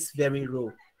from this very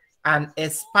role and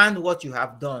expand what you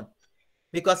have done.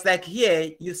 Because like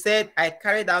here, you said, I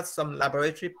carried out some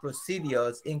laboratory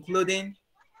procedures, including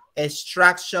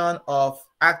extraction of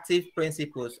active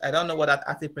principles. I don't know what that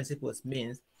active principles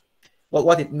means, but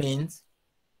what it means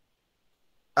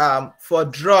for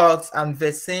drugs and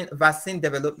vaccine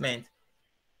development.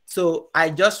 So I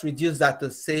just reduced that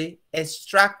to say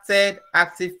extracted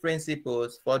active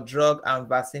principles for drug and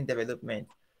vaccine development.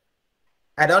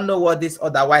 I don't know what this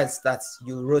otherwise that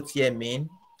you wrote here mean.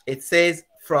 It says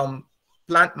from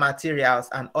plant materials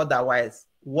and otherwise.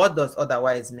 What does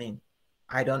otherwise mean?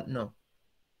 I don't know.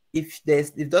 If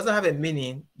it doesn't have a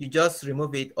meaning, you just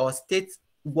remove it or state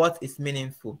what is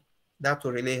meaningful. That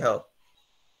will really help.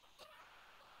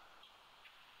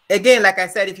 Again, like I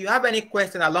said, if you have any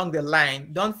question along the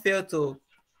line, don't fail to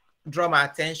draw my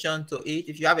attention to it.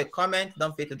 If you have a comment,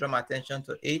 don't fail to draw my attention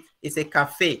to it. It's a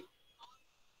cafe.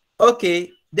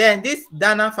 Okay, then this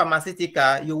Dana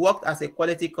Pharmaceutical, you worked as a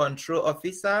quality control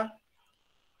officer.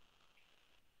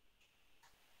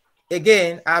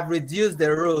 Again, I've reduced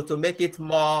the role to make it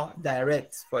more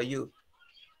direct for you.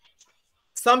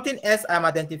 Something else I'm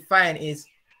identifying is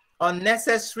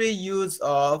unnecessary use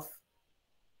of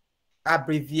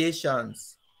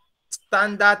abbreviations.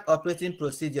 standard operating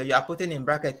procedure, you are putting in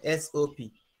bracket SOP.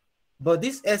 But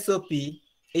this SOP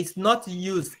is not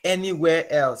used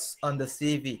anywhere else on the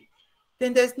CV.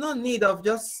 Then there's no need of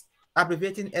just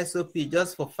abbreviating SOP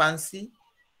just for fancy.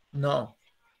 No.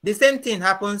 The same thing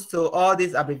happens to all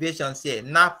these abbreviations here.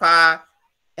 NAPA,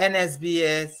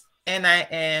 NSBS,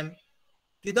 NIM.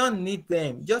 You don't need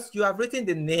them. Just you have written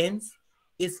the names.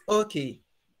 It's okay.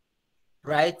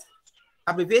 Right?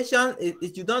 Abbreviation,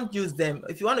 if you don't use them,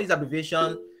 if you want to use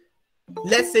abbreviation,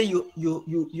 let's say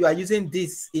you are using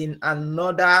this in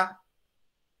another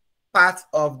part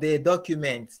of the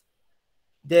document,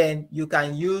 then you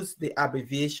can use the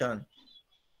abbreviation.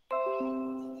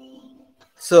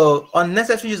 So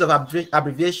unnecessary use of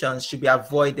abbreviations should be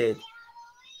avoided.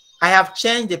 I have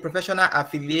changed the professional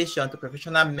affiliation to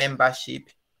professional membership.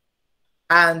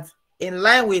 And in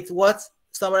line with what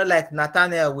somebody like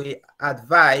Nathaniel will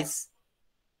advise,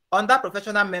 under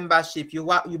professional membership, you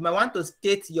may want to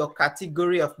state your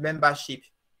category of membership.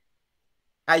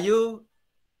 Are you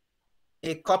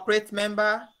a corporate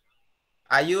member?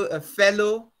 Are you a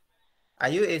fellow? Are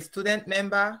you a student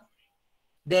member?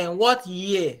 Then what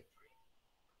year?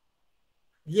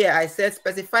 Here I said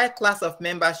specify class of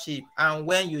membership and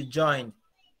when you joined.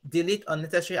 Delete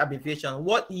unnecessary abbreviation.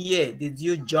 What year did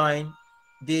you join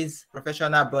these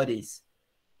professional bodies?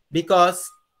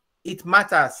 Because it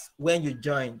matters when you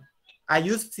join. Are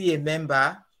you still a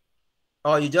member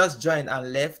or you just joined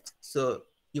and left? So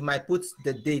you might put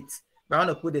the date. But I want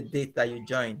to put the date that you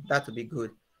joined. That would be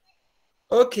good.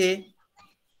 Okay.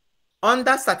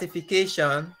 Under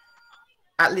certification,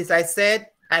 at least I said,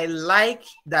 I like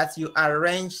that you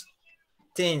arrange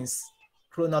things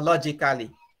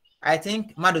chronologically. I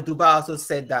think Maduduba also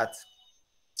said that.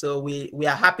 So we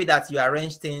are happy that you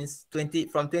arrange things from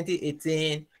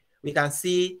 2018. We can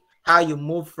see how you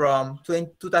move from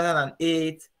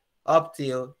 2008 up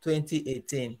till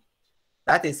 2018.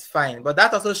 That is fine. But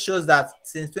that also shows that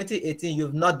since 2018,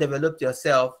 you've not developed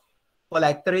yourself for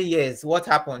like 3 years. What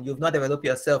happened? You've not developed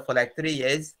yourself for like 3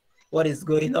 years. What is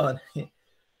going on?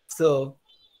 So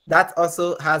that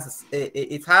also has,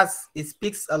 it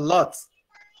speaks a lot.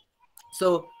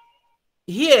 So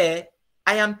here,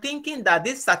 I am thinking that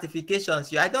these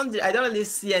certifications, I don't really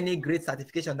see any great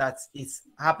certification that is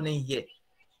happening here.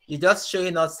 You're just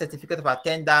showing us certificate of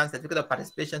attendance, certificate of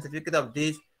participation, certificate of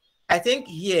this. I think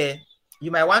here,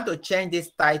 you might want to change this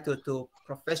title to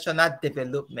professional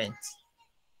development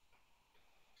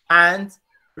and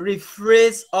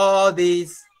rephrase all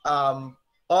these,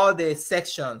 all the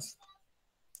sections.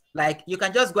 Like you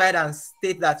can just go ahead and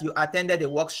state that you attended a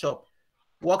workshop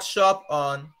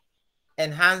on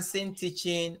enhancing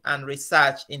teaching and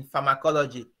research in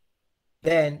pharmacology,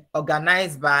 then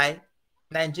organized by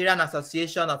Nigerian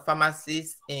Association of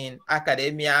Pharmacists in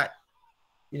Academia,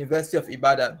 University of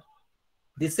Ibadan.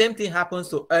 The same thing happens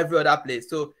to every other place.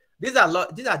 So these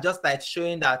are just like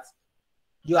showing that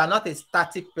you are not a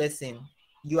static person.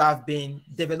 You have been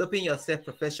developing yourself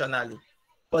professionally.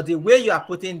 But the way you are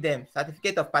putting them,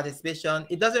 certificate of participation,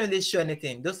 it doesn't really show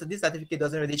anything. This certificate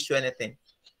doesn't really show anything.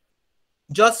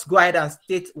 Just go ahead and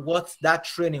state what that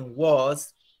training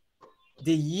was,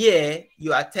 the year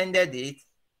you attended it,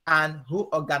 and who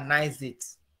organized it.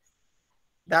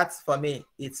 That's, for me,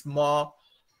 it's more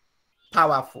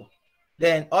powerful.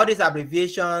 Then all these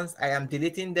abbreviations, I am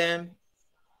deleting them.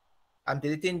 I'm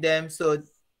deleting them. So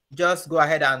just go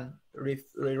ahead and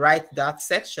rewrite that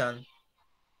section.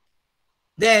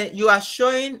 Then you are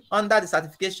showing under the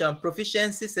certification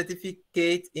proficiency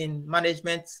certificate in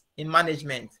management.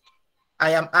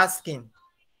 I am asking,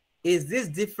 is this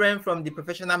different from the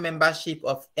professional membership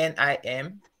of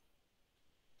NIM?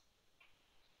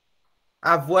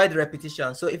 Avoid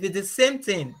repetition. So if it's the same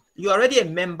thing, you're already a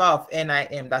member of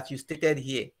NIM that you stated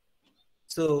here.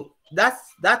 So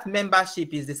that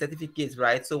membership is the certificate,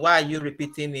 right? So why are you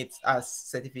repeating it as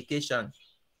certification?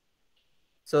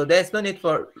 So there's no need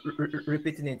for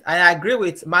repeating it. I agree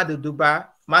with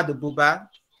Madububa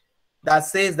that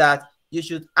says that you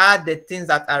should add the things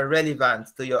that are relevant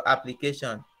to your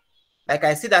application. Like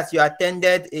I see that you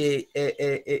attended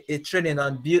a training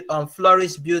on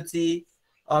Flourish Beauty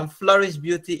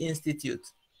Institute,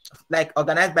 like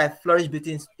organized by Flourish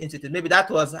Beauty Institute. Maybe that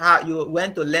was how you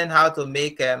went to learn how to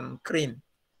make cream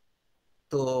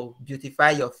to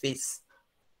beautify your face,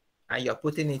 and you're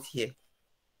putting it here.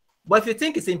 But if you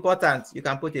think it's important, you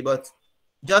can put it, but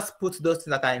just put those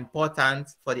things that are important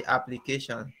for the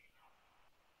application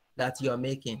that you're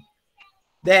making.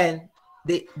 Then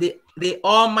the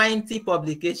Almighty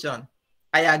publication,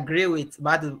 I agree with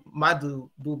Madu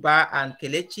Buba and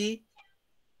Kelechi.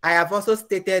 I have also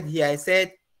stated here, I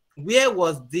said, where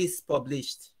was this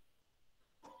published?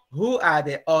 Who are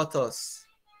the authors?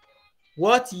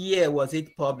 What year was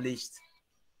it published?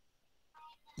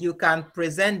 You can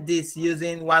present this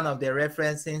using one of the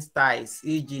referencing styles,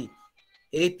 e.g.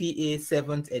 APA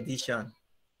 7th edition.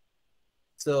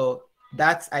 So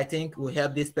that, I think, will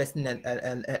help this person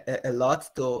a lot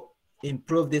to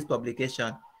improve this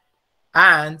publication.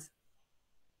 And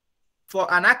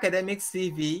for an academic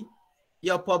CV,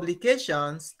 your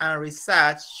publications and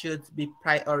research should be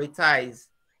prioritized.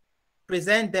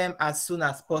 Present them as soon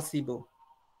as possible.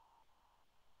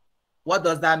 What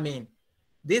does that mean?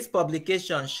 This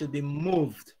publication should be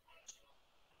moved.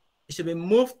 It should be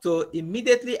moved to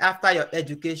immediately after your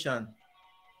education.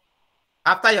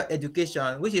 After your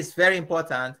education, which is very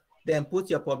important, then put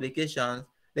your publications,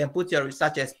 then put your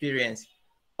research experience,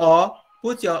 or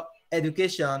put your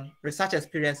education, research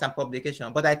experience, and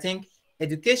publication. But I think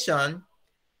education,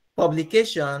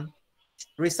 publication,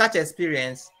 research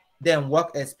experience, then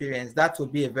work experience, that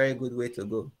would be a very good way to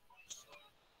go.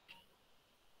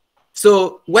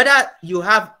 So whether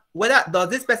does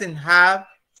this person has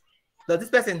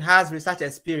research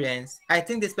experience? I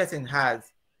think this person has.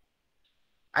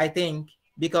 I think,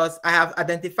 because I have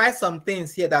identified some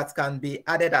things here that can be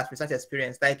added as research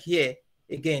experience. Like here,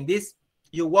 again,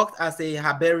 you worked as a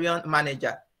herbarium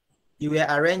manager. You were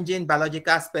arranging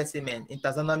biological specimen in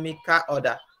taxonomical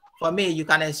order. For me, you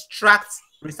can extract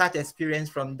research experience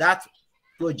from that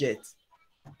project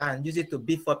and use it to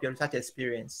beef up your research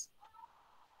experience.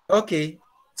 Okay,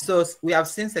 so we have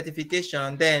seen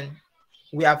certification, then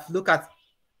we have looked at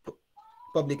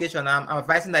publication. I'm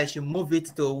advising that you should move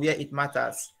it to where it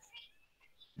matters.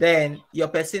 Then your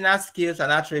personal skills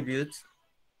and attributes.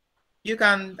 You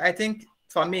can, I think,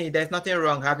 for me, there's nothing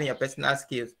wrong having your personal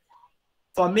skills.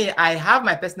 For me, I have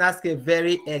my personal skill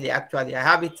very early, actually. I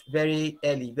have it very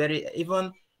early,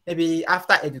 even maybe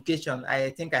after education,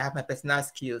 I think I have my personal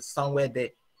skills somewhere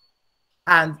there.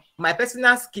 And my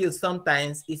personal skills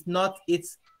sometimes it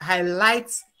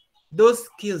highlights those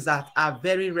skills that are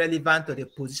very relevant to the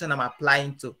position I'm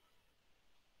applying to.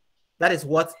 That's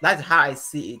how I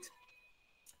see it.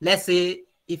 Let's say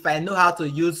if I know how to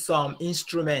use some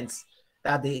instruments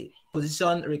that the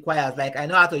position requires, like I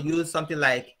know how to use something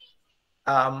like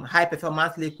high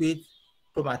performance liquid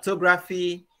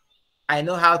chromatography, I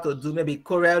know how to do maybe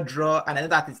Corel Draw, and I know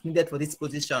that it's needed for this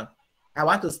position. I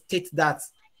want to state that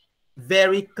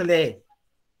very clear.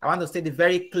 I want to state it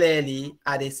very clearly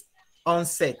at the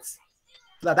onset,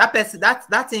 so that person,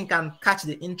 that thing can catch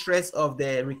the interest of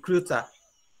the recruiter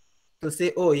to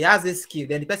say, oh, he has this skill.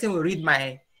 Then the person will read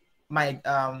my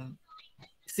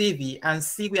CV and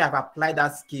see where I've applied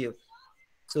that skill.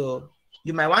 So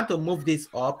you might want to move this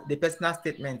up, the personal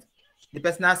statement, the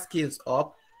personal skills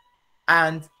up,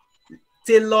 and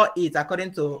tailor it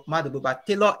according to Madubu, but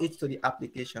tailor it to the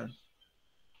application.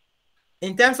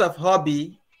 In terms of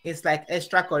hobby, it's like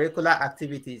extracurricular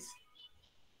activities.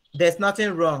 There's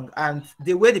nothing wrong, and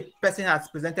the way the person has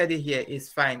presented it here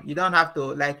is fine. You don't have to,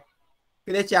 like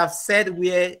Kelechi have said,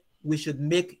 where we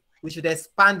should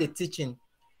expand the teaching.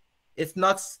 It's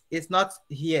not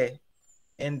here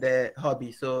in the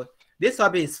hobby. So this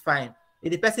hobby is fine.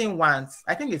 If the person wants,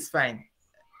 I think it's fine.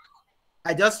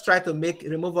 I just try to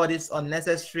remove all these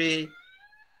unnecessary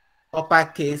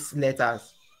uppercase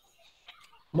letters.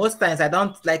 Most times I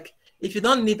don't like, if you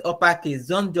don't need uppercase,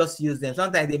 don't just use them.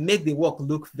 Sometimes they make the work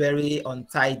look very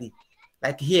untidy.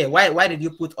 Like here, why did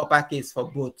you put uppercase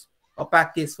for both?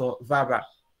 Uppercase for verbal?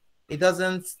 It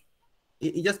doesn't,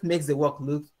 it just makes the work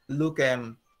look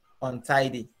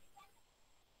untidy.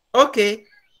 Okay,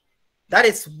 that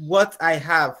is what I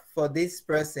have for this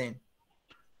person.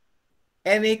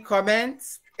 Any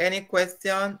comments, any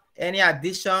question, any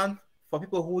addition for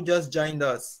people who just joined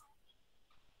us?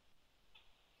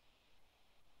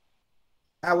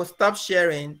 I will stop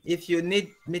sharing. If you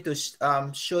need me to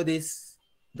show this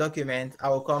document, I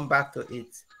will come back to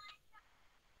it.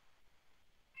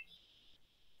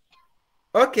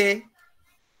 Okay.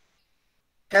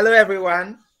 Hello,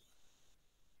 everyone.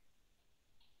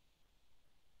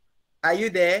 Are you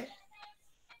there?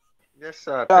 Yes,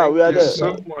 sir. Yeah, we are Thank you there.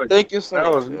 so much. Thank you so That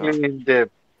much. was really in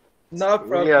depth. No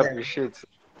problem. Really appreciate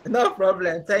it. No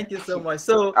problem. Thank you so much.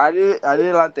 So I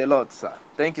really learned a lot, sir.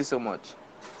 Thank you so much.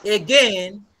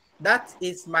 Again, that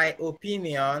is my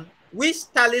opinion,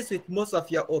 which tallies with most of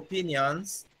your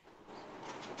opinions,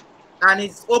 and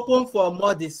it's open for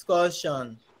more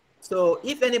discussion. So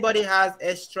if anybody has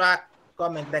extra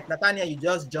comment, like Nathaniel, you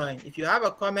just joined. If you have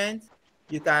a comment,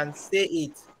 you can say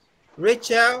it.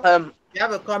 Rachel, you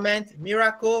have a comment.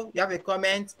 Miracle, you have a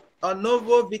comment.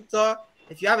 Onovo, Victor,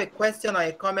 if you have a question or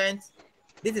a comment,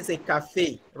 this is a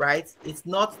cafe, right? It's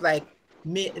not like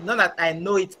me, not that I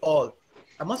know it all.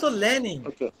 I'm also learning.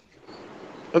 Okay.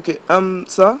 Okay.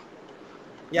 Sir,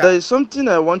 there Yeah. is something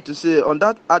I want to say on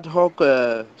that ad hoc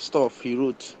stuff he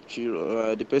wrote.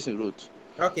 The person wrote.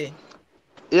 Okay.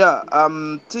 Yeah,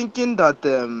 I'm thinking that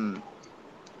the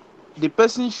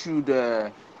person should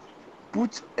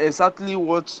put exactly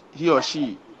what he or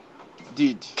she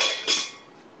did.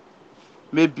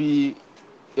 Maybe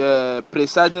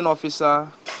presiding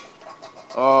officer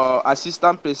or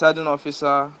assistant presiding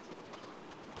officer,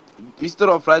 instead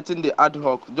of writing the ad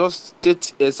hoc, just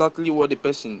state exactly what the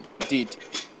person did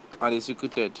and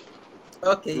executed.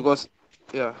 Okay. Because,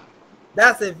 yeah,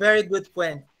 That's a very good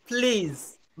point.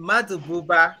 Please,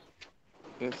 Madububa,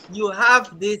 yes. you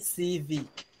have this CV.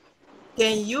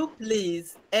 Can you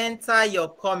please enter your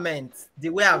comments the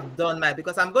way I've done mine?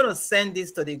 Because I'm going to forward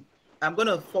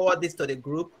this to the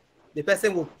group. The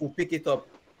person will pick it up.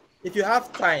 If you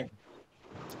have time,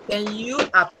 can you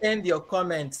append your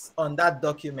comments on that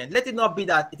document? Let it not be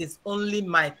that it is only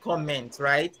my comment,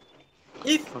 right?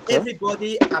 If Okay.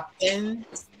 everybody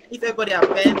appends, if everybody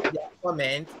appends their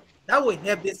comment, that will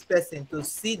help this person to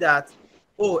see that,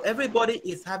 oh, everybody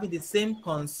is having the same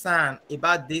concern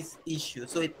about this issue.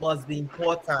 So it must be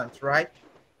important, right?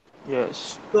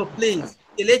 Yes. So please,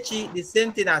 Kelechi, the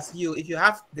same thing as you. If you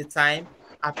have the time,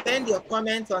 append your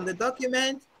comment on the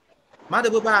document.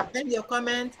 Madabuba, append your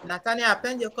comment. Nathaniel,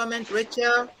 append your comment.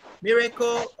 Rachel,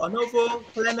 Miracle, Onovo,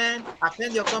 Clement,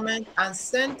 append your comment and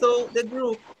send to the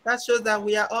group. That shows that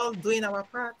we are all doing our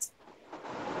part.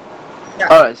 Yeah,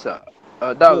 All right, sir.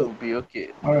 That good. will be okay.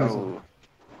 All right, sir. Oh,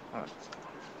 all right.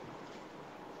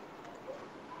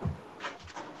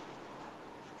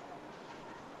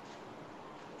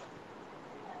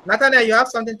 Nathaniel, you have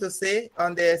something to say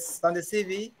on the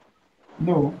CV?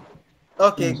 No.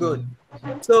 Okay, No, sir. good.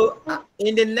 So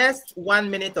in the next 1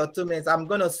 minute or 2 minutes, I'm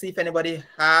going to see if anybody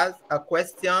has a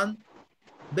question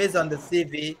based on the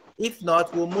CV. If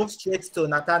not, we'll move straight to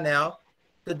Nathaniel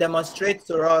to demonstrate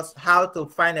to us how to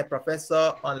find a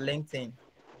professor on LinkedIn.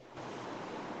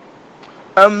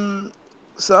 Um,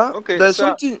 Sir, Okay, there's sir.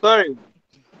 something. Sorry,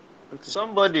 Okay.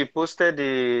 somebody posted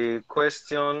a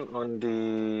question on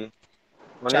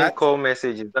Chat. in-call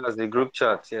messages. That's the group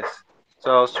chat. Yes.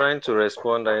 So I was trying to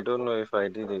respond. I don't know if I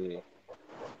did a. Maybe you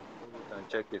can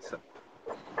check it, sir.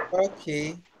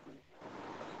 Okay.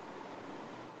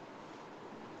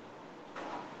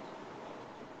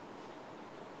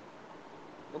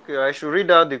 Okay, I should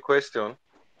read out the question.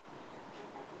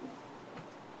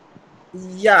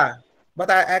 Yeah, but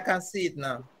I can see it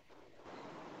now.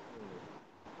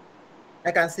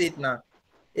 I can see it now.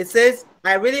 It says,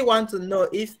 I really want to know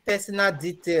if personal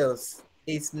details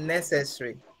is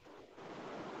necessary.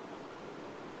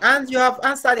 And you have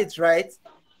answered it right.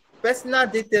 Personal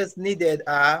details needed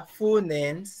are full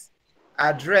names,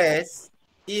 address,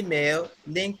 email,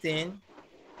 LinkedIn,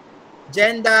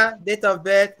 gender, date of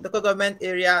birth, local government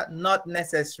area, not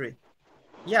necessary.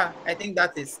 Yeah, I think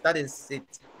that is it.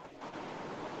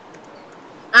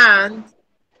 And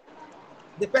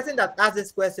the person that asked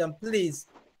this question, please,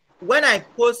 when I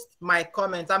post my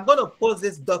comments, I'm going to post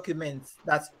this document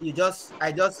that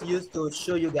I just used to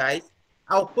show you guys.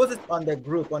 I'll post it on the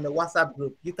group, on the WhatsApp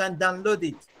group. You can download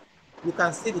it. You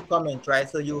can see the comment, right?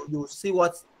 So you see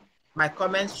what my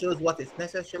comment shows, what is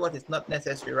necessary, what is not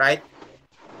necessary, right?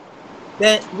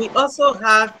 Then we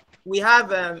have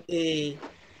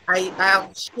I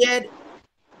have shared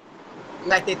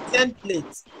like a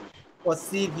template for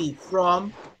CV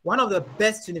from one of the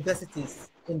best universities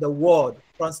in the world,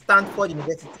 from Stanford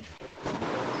University.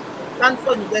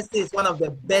 Stanford University is one of the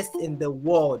best in the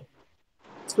world.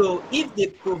 So if they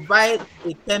provide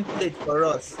a template for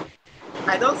us,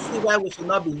 I don't see why we should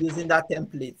not be using that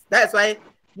template. That's why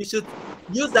you should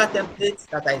use that template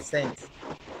that I sent.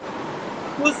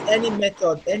 Choose any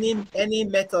method, any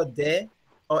method there,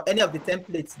 or any of the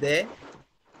templates there.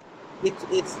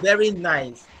 It's very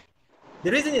nice.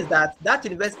 The reason is that that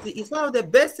university is one of the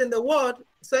best in the world.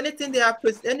 So anything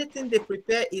they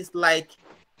prepare is like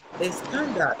a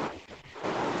standard.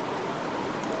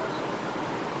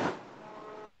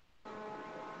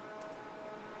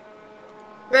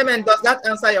 Clement, does that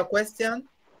answer your question?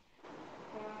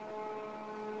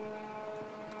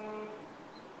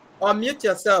 Unmute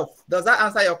yourself. Does that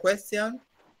answer your question?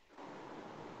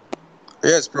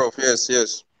 Yes, Prof. Yes,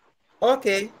 yes.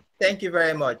 Okay, thank you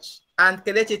very much. And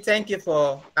Kelechi, thank you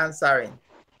for answering.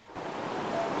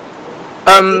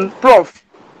 I think, Prof,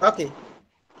 okay,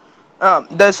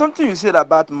 there's something you said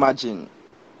about margin.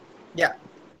 yeah.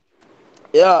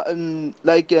 Yeah,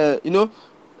 like uh,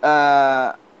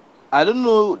 I don't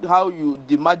know how you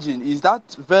the margin is that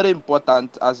very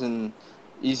important. As in,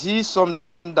 is he something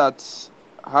that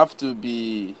have to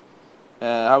be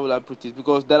how will I put it?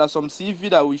 Because there are some CV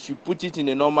that we should put it in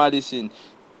a normal listen.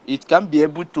 It can be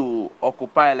able to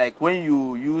occupy, like when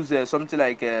you use something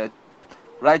like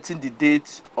writing the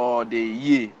date or the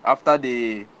year after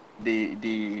the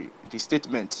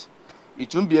statement.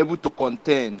 It won't be able to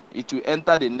contain. It will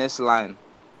enter the next line.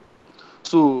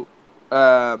 So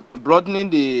broadening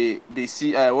the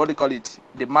what do you call it,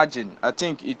 the margin, I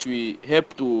think it will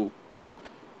help to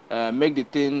make the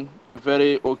thing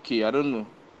very okay. I don't know,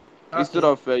 instead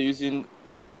Okay. of using.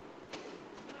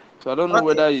 So I don't know Okay.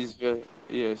 whether it's very,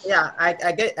 yes. Yeah, I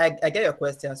get your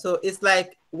question. So it's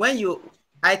like when you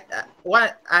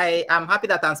what I am happy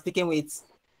that I'm speaking with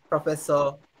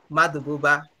Professor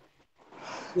Madububa.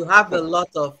 You have a lot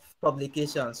of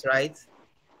publications, right?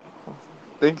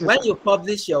 Thank you, When sir. you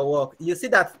publish your work, you see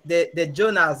that the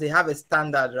journals, they have a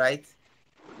standard, right?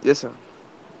 Yes, sir.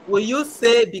 Will you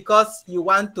say because you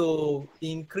want to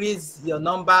increase your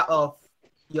number of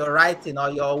your writing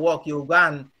or your work, you go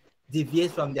and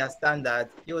deviate from their standard?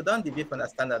 You don't deviate from the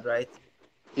standard, right?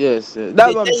 Yes, If that's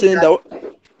they what I'm tell you saying. that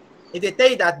That if they tell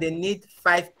you that they need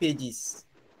 5 pages,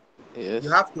 you yes,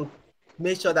 have to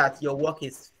make sure that your work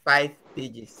is 5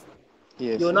 pages. You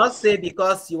yes, will not yes, say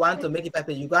because you want to make it 5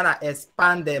 pages, you're gonna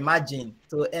expand the margin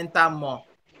to enter more.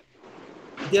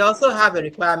 They also have a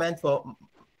requirement for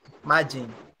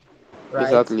margin, right?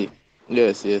 exactly.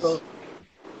 Yes, yes, So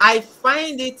I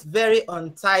find it very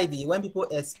untidy when people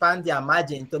expand their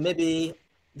margin to maybe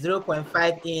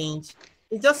 0.5 inch.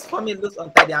 It just for me looks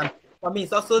untidy, and for me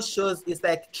it also shows it's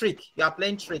like trick. You are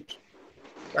playing trick.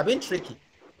 You are being tricky.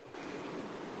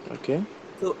 okay.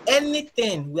 So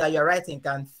anything where you're writing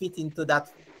can fit into that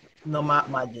normal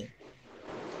margin.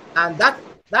 And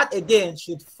that again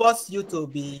should force you to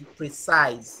be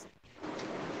precise.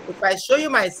 If I show you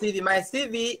my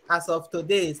CV as of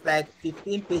today is like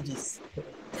 15 pages.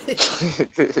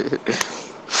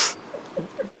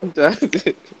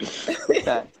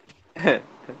 That-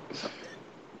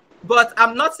 But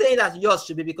I'm not saying that yours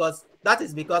should be, because that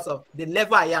is because of the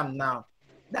level I am now.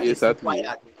 That is exactly.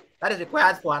 required. That is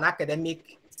required for an academic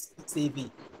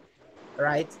CV,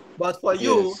 right? But for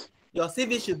you, Yes, your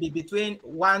CV should be between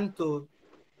 1 to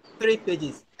 3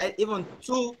 pages. And even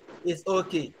 2 is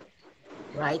okay,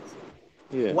 right?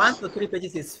 One yes. to 3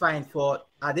 pages is fine for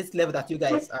at this level that you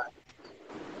guys are.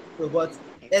 So, but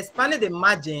expanding the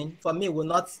margin for me will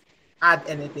not add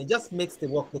anything. Just makes the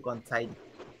work look untidy.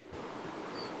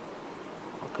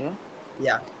 Okay.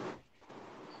 Yeah.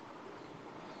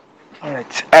 All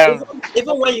right.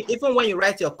 Even when you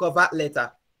write your cover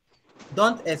letter,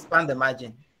 don't expand the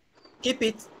margin. Keep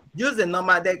it. Use the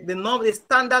normal. The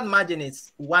standard margin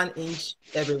is 1 inch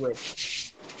everywhere.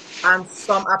 And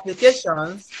some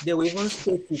applications, they will even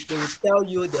state it. They will tell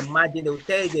you the margin. They will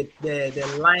tell you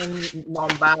the line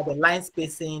number, the line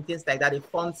spacing, things like that, the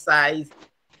font size.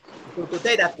 So to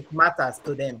tell you that it matters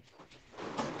to them.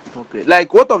 Okay.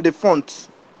 Like, what of the font?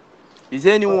 Is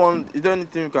there So, anyone? Is there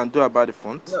anything you can do about the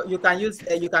font? no, you can use.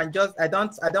 You can just. I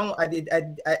don't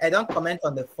comment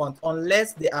on the font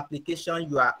unless the application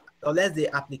you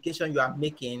are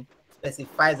making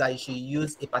specifies that you should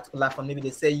use a particular font. Maybe they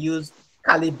say use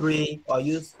Calibri or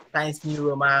use Times New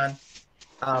Roman,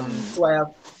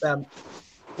 12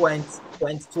 point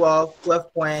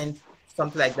 12 point,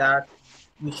 something like that.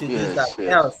 You should use that. Yes, yes.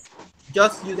 Else,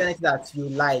 just use anything that you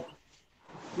like.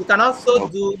 You can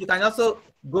also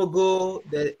Google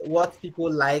what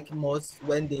people like most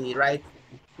when they write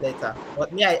letter.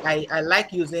 But me, I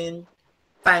like using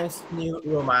Times New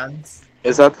Romans.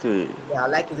 Exactly. Yeah, I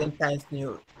like using Times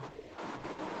New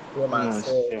Romans. Yes.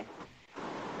 So, Yeah.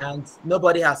 and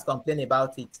nobody has complained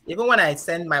about it. Even when I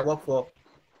send my work for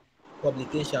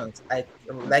publications, I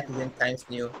like using Times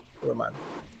New Roman.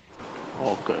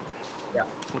 Okay. Yeah.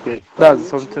 Okay. That's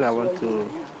something I want to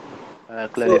So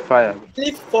clarify.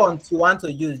 any font you want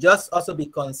to use, just also be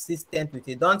consistent with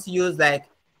it. Don't use like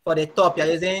for the top, you're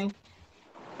using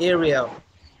Arial.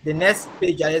 The next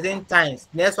page, you're using Times.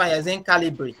 Next one, you're using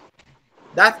Calibri.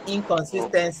 That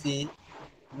inconsistency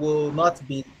will not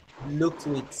be looked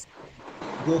with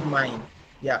good mind.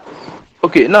 Yeah.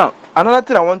 Okay, now another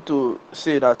thing I want to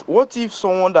say, that what if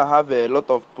someone that have a lot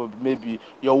of maybe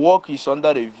your work is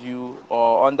under review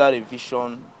or under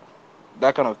revision,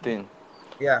 that kind of thing.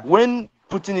 Yeah. When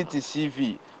putting it in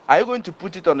CV, are you going to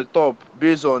put it on the top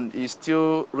based on it's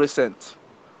still recent,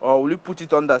 or will you put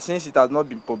it under since it has not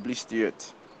been published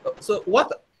yet? So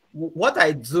what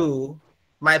I do,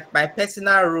 my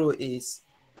personal rule is,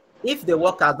 if the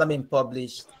work has not been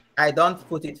published, I don't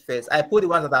put it first. I put the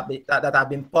ones that have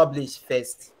been published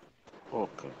first.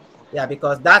 Okay. Yeah,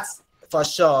 because that's for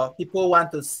sure. People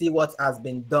want to see what has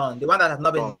been done. The one that has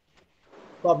not been Done.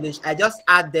 published, I just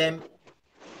add them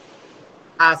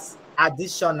as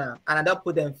additional, and I don't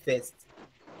put them first.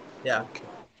 Yeah, Okay.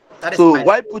 that is So my.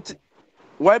 why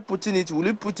putting it? Will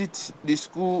you put it the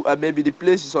school and maybe the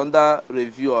place is under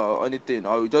review or anything,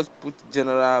 or you just put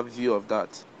general view of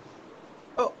that?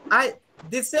 Oh,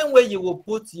 the same way you will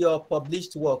put your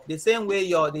published work, the same way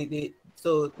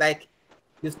so like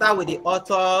you start with the Okay.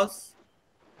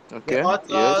 authors,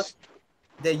 Yes.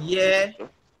 the year,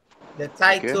 the Okay.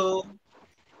 title,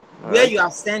 All where right. you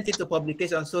have sent it to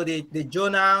publication. So the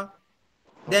journal,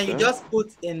 then you Okay. just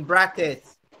put in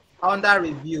brackets under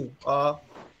review or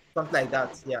something like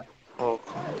that. Yeah,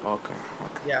 Okay. Okay.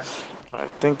 yeah, All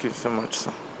right. Thank you so much,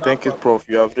 sir. no Thank you, problem. Prof.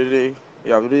 You have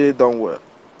really done well,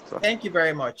 sir. Thank you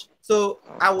very much. So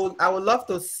I would love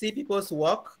to see people's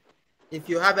work. If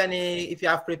you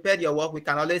have prepared your work, we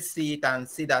can always see it and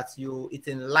see that it's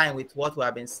in line with what we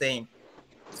have been saying.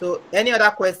 So any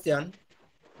other question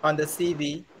on the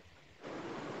CV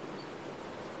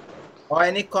or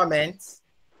any comments?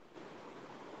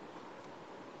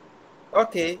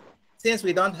 Okay, since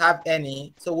we don't have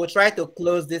any, so we'll try to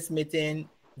close this meeting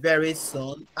very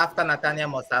soon after Nathaniel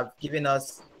must have given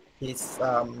us his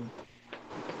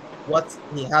what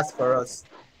he has for us.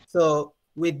 So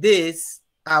with this,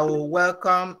 I will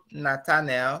welcome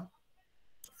Nathaniel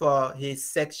for his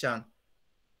section.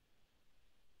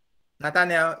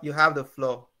 Nathaniel, you have the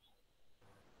floor.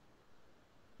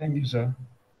 Thank you, sir.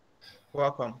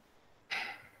 Welcome.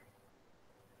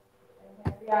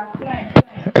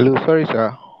 Hello, sorry,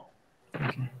 sir.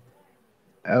 Okay.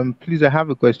 Please, I have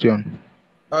a question.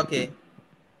 Okay.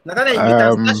 Nathaniel, you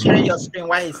can start sharing your Um, screen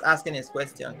while he's asking his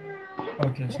question.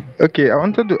 Okay, sir. okay, I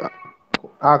wanted to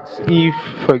ask if,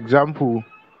 for example,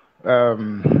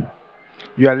 um,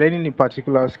 you are learning a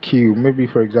particular skill, maybe,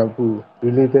 for example,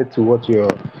 related to what you're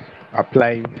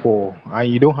applying for,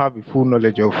 and you don't have a full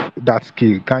knowledge of that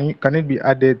skill. Can it be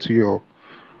added to your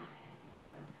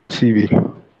CV?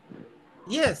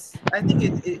 Yes, I think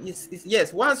it's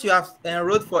yes. Once you have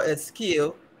enrolled for a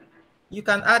skill, you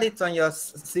can add it on your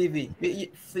CV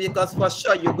because for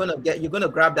sure you're gonna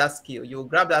grab that skill. You'll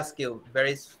grab that skill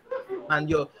and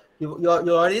you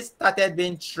already started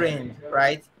being trained,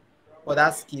 right, for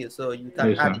that skill, so you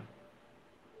can Yes, add sir.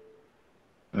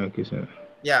 it. Okay, sir.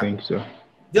 Yeah. Thank you, sir.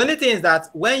 The only thing is that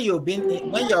when you're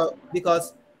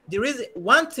because the reason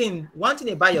one thing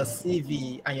about your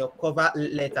CV and your cover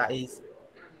letter is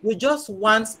you just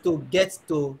want to get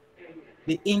to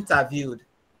be interviewed,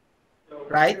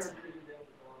 right?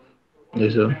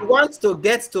 Yes, sir. You want to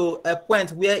get to a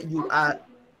point where you are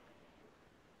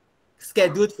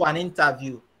scheduled for an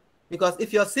interview. Because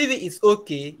if your CV is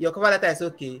okay, your cover letter is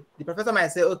okay, the professor might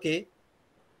say, okay,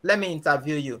 let me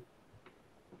interview you.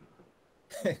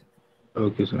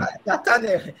 Okay, sir.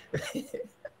 Nathaniel,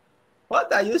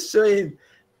 what are you showing?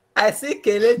 I see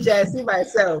Kelechi, I see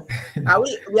myself.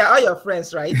 We are all your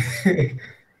friends, right?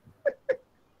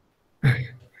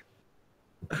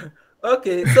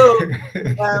 Okay, so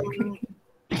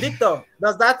Victor,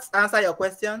 does that answer your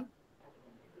question?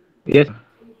 Yes.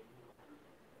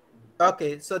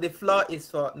 Okay, so the floor is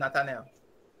for Nathaniel.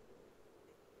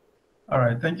 All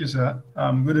right. Thank you, sir.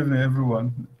 Good evening,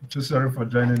 everyone. Just sorry for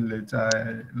joining late.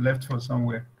 I left for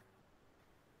somewhere.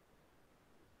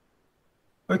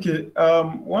 Okay.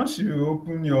 Once you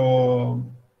open your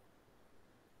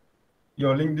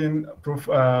LinkedIn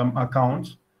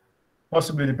account,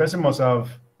 possibly the person must have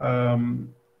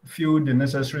filled the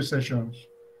necessary sessions.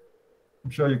 I'm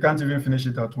sure you can't even finish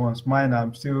it at once. Mine,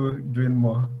 I'm still doing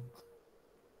more.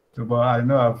 So, but I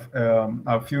know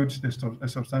I've filled a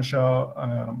substantial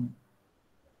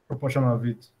proportion of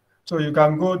it. So you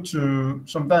can go to,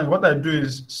 sometimes what I do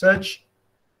is search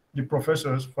the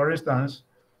professors. For instance,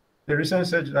 the recent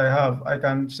search I have, I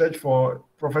can search for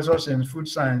professors in food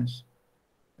science,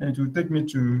 and it will take me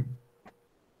to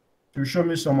show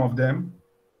me some of them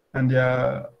and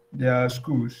their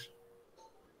schools.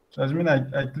 So as mean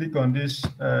I click on this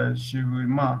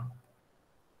Shirima,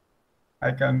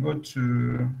 I can go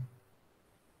to,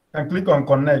 can click on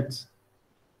connect.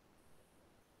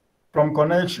 From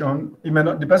connection,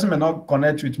 the person may not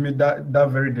connect with me that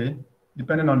very day,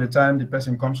 depending on the time the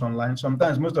person comes online.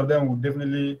 Sometimes most of them will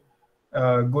definitely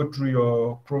go through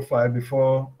your profile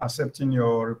before accepting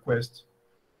your request.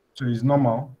 So it's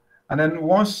normal. And then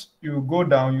once you go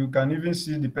down, you can even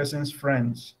see the person's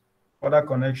friends, other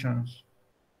connections,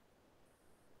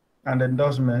 and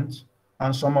endorsements,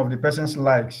 and some of the person's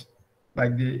likes,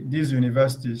 like these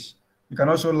universities. You can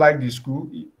also like the school.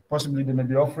 Possibly they may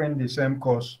be offering the same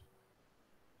course.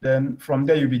 Then from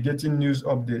there, you'll be getting news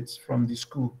updates from the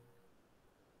school.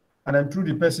 And then through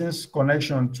the person's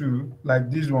connection too,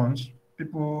 like these ones,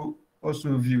 people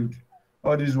also viewed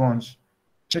all these ones.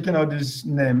 checking out these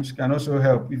names can also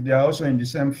help. If they are also in the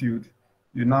same field,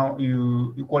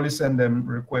 you equally send them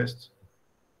requests.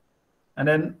 And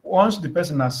then once the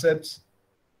person accepts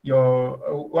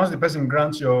once the person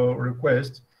grants your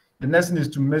request, the next thing is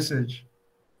to message.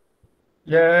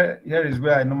 Here is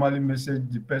where I normally message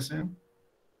the person.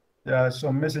 There are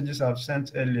some messages I've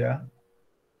sent earlier.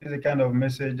 This is the kind of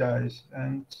message I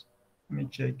sent. Let me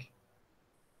check.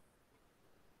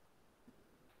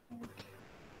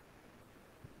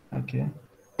 Okay.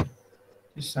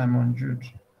 This is Simon Jude.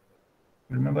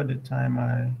 Remember the time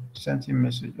I sent him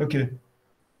message. Okay.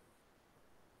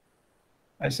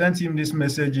 I sent him this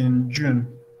message in June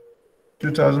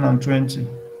 2020.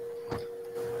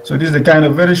 So this is the kind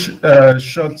of very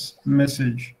short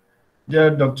message.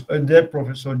 Dear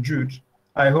Professor Jude,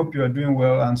 I hope you are doing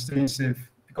well and staying safe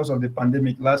because of the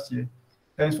pandemic last year.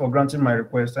 Thanks for granting my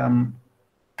request. I'm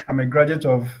a graduate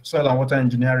of soil and water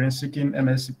engineering, seeking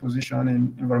MSc position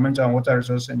in environmental and water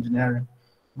resource engineering.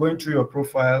 Going through your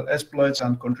profile, exploits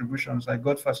and contributions, I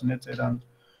got fascinated and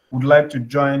would like to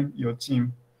join your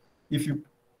team. If you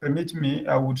permit me,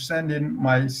 I would send in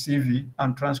my CV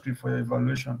and transcript for your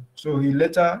evaluation. So he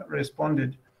later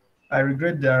responded, I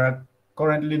regret there are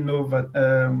currently no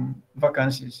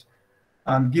vacancies,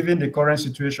 and given the current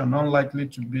situation, unlikely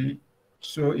to be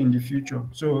so in the future.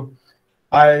 So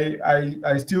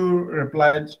I still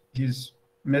replied his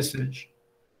message.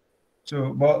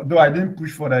 So, but though I didn't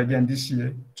push for that again this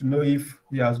year to know if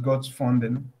he has got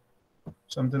funding,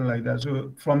 something like that.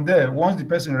 So from there, once the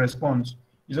person responds,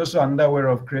 it's also another way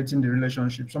of creating the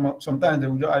relationship.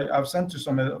 Sometimes I've sent to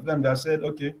some of them that said,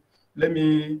 okay, let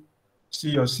me see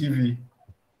your CV,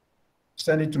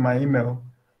 send it to my email.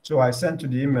 So I sent to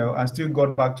the email and still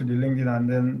got back to the LinkedIn and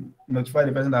then notify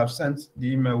the person that I've sent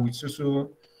the email with social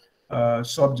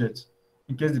subject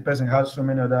in case the person has so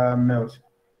many other mails.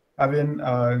 Having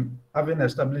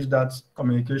established that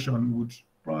communication would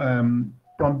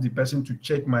prompt the person to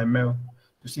check my mail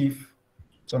to see if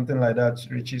something like that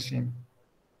reaches him.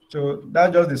 So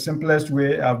that's just the simplest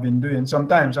way I've been doing.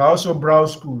 Sometimes I also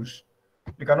browse schools.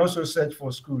 You can also search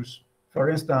for schools. For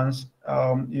instance,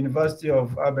 University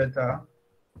of Alberta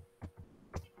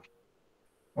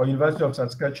or University of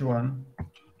Saskatchewan,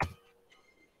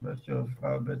 University of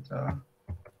Alberta.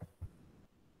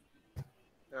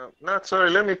 Now, sorry,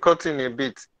 let me cut in a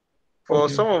bit. For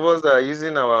some of us that are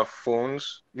using our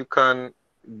phones, you can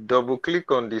double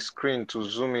click on the screen to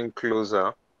zoom in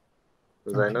closer,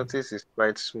 because I notice it's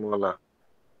quite smaller.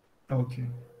 Okay.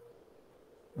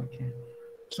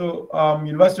 So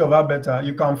University of Alberta,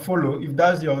 you can follow if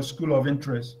that's your school of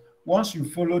interest. Once you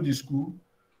follow the school,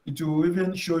 it will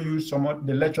even show you some of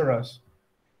the lecturers.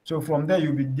 So from there,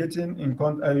 you'll be getting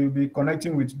you'll be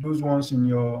connecting with those ones in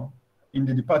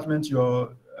the department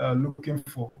you're looking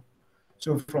for.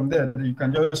 So from there, you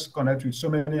can just connect with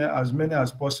as many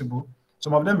as possible.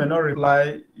 Some of them may not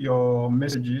reply your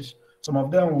messages. Some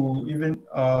of them will even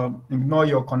ignore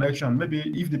your connection. Maybe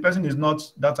if the person is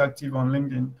not that active on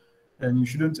LinkedIn, then you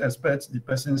shouldn't expect the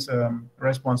person's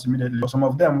response immediately. Some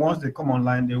of them, once they come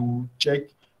online, they will check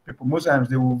people. Most times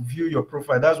they will view your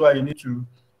profile. That's why you need to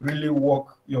really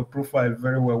work your profile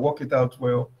very well, work it out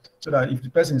well, so that if the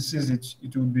person sees it,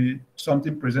 it will be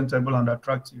something presentable and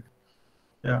attractive.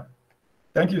 Yeah.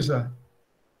 Thank you, sir.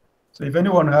 So if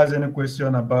anyone has any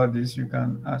question about this, you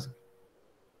can ask.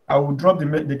 I will drop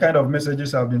the kind of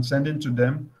messages I've been sending to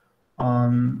them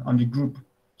on the group,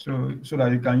 so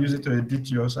that you can use it to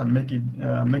edit yours and make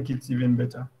it even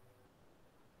better.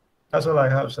 That's all I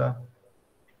have, sir.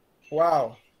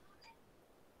 Wow.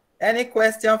 Any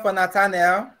question for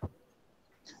Nathaniel?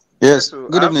 Yes.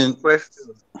 Good evening.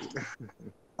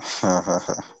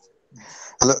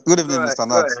 Hello. Good evening, Mr.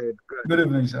 Nat. Good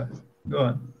evening, sir. Go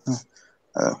on.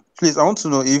 Please, I want to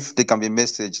know if they can be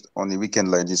messaged on a weekend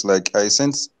like this. Like I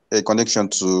sent a connection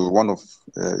to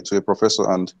to a professor,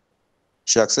 and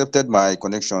she accepted my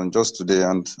connection just today.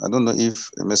 And I don't know if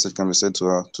a message can be sent to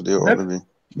her today or maybe.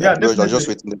 Yeah, definitely. Just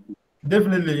waiting.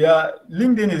 Definitely, yeah.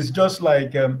 LinkedIn is just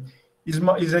like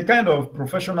is a kind of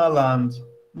professional and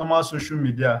normal social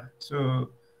media. So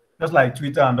just like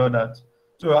Twitter and all that.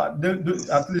 So at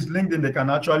least LinkedIn, they can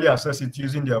actually access it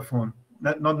using their phone.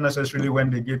 Not necessarily when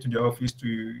they get to the office to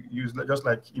use, just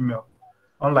like email.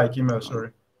 Unlike email,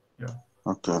 sorry. Yeah.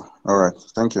 Okay. All right.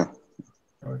 Thank you.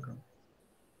 You're welcome.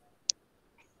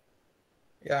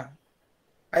 Yeah.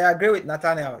 I agree with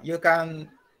Nathaniel. You can,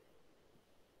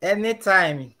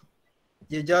 anytime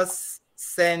you just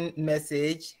send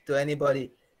message to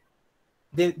anybody.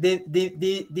 The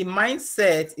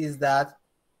mindset is that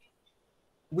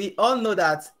we all know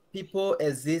that people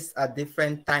exist at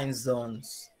different time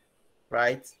zones,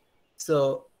 right?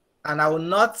 So and I will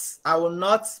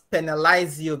not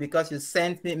penalize you because you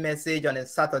sent me a message on a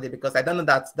Saturday, because I don't know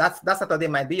that Saturday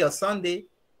might be your Sunday,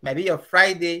 might be your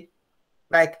Friday.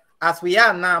 Like as we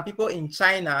are now, people in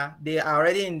China, they are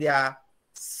already in their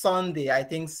Sunday, I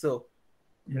think so.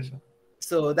 Yes, sir.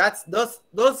 So that's those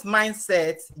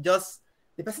mindsets, just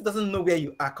the person doesn't know where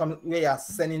you are coming, where you are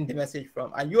sending the message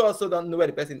from, and you also don't know where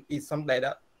the person is, something like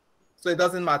that. So it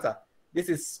doesn't matter. This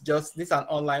is an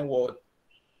online world.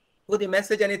 Put the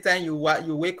message anytime you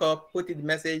wake up, put the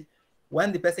message.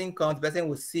 When the person comes, the person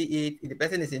will see it. If the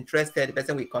person is interested, the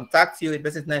person will contact you. If the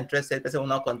person is not interested, the person will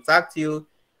not contact you.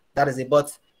 That is it.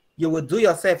 But you will do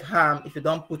yourself harm if you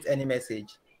don't put any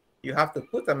message. You have to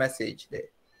put a message there.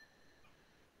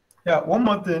 Yeah, one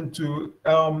more thing to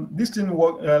this thing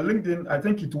work. LinkedIn, I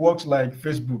think it works like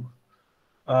Facebook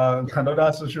and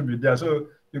other social media. So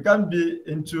you can't be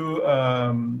into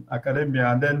academia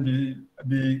and then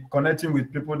be connecting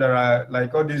with people that are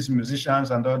like all these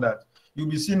musicians and all that. You'll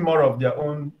be seeing more of their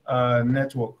own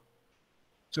network.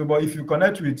 So, but if you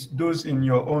connect with those in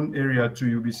your own area too,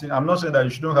 you'll be seeing. I'm not saying that you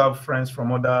shouldn't have friends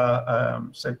from other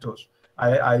sectors.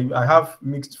 I have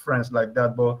mixed friends like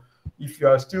that, but if you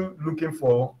are still looking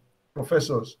for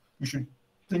professors, you should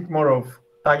think more of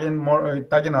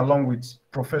tagging along with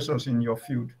professors in your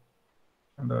field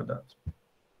and all that.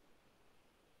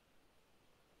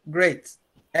 Great.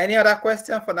 Any other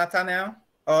question for Nathaniel,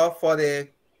 or for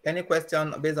any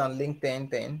question based on LinkedIn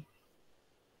thing?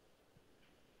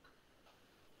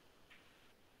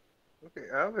 Okay,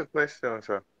 I have a question,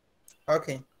 sir.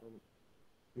 Okay.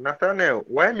 Nathaniel,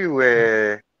 while you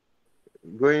were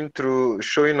going through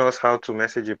showing us how to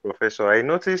message a professor, I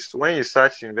noticed when you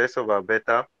search Investor of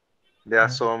Better, there are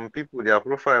some people, their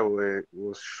profile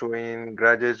was showing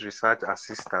graduate research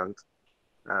assistant.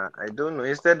 I don't know,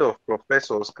 instead of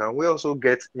professors, can we also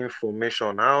get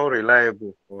information? How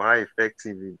reliable or how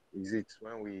effective is it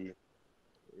when we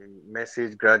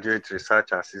message graduate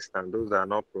research assistant? Those are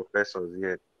not professors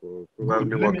yet, or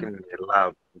probably working in a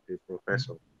lab with a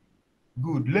professor.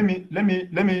 Good. Let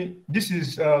me. This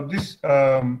is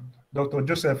Dr.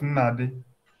 Joseph Nnadi.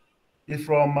 He's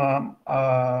from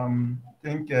I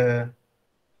think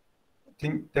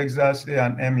Texas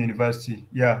A&M University.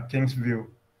 Yeah, Kingsville.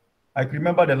 I can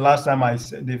remember the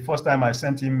first time I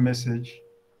sent him a message.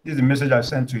 This is the message I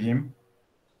sent to him.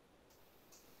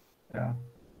 Yeah.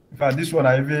 In fact, this one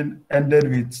I even ended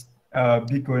with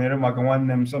Biko one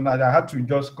name. So I had to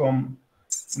just come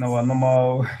in our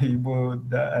normal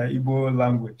Igbo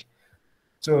language.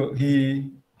 So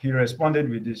he responded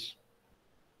with this.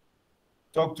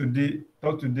 Talk to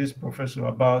this professor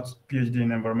about PhD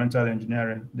in environmental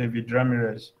engineering, David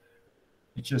Ramirez.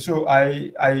 So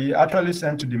I actually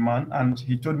sent to the man, and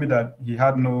he told me that he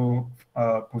had no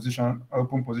open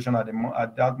position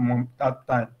at that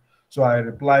time. So I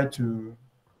replied to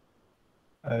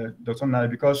Dr. Nai,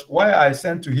 because why I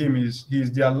sent to him is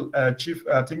he's their chief,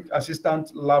 I think,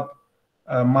 assistant lab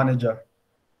manager.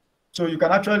 So you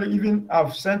can actually even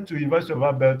have sent to University of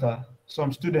Alberta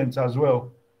some students as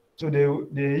well. So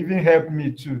they even help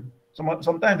me too.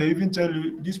 Sometimes they even tell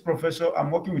you, this professor,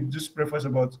 I'm working with this professor,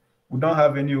 but we don't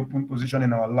have any open position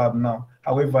in our lab now.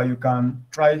 However, you can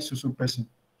try so person.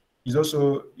 He's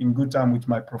also in good time with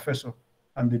my professor,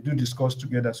 and they do discuss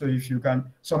together. So if you can,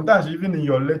 sometimes even in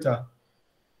your letter,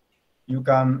 you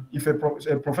can, if a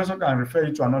professor can refer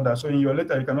you to another. So in your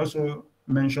letter, you can also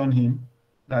mention him,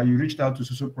 that you reached out to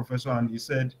social professor and he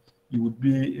said he would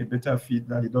be a better fit,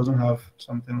 that he doesn't have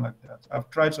something like that. I've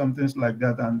tried some things like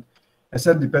that, and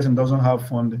except the person doesn't have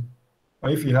funding. Or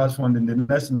if he has funding, the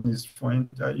next thing is for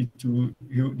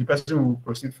the person will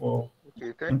proceed for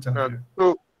interview.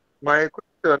 So my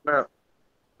question now,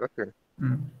 okay.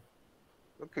 Mm.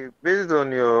 Okay, based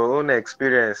on your own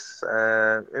experience,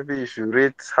 maybe you should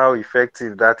rate how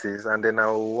effective that is, and then I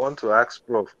will want to ask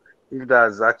Prof if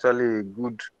that's actually a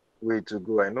good way to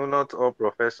go. I know not all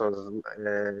professors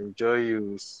enjoy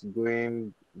you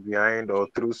going behind or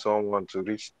through someone to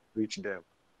reach them.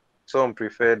 Some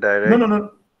prefer direct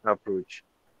No. approach.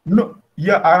 No,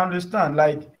 yeah, I understand.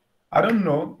 Like, I don't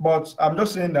know, but I'm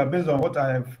just saying that based on what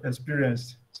I have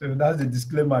experienced. So that's the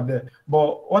disclaimer there.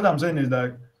 But what I'm saying is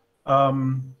that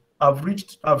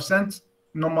I've sent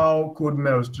normal code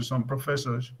mails to some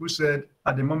professors who said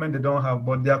at the moment they don't have,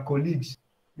 but their colleagues,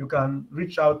 you can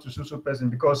reach out to social person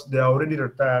because they are already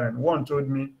retiring. One told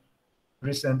me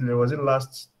recently, was it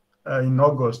last in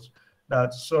August,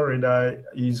 that sorry, that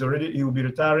he will be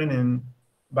retiring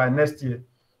by next year.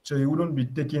 So he wouldn't be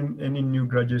taking any new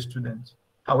graduate students.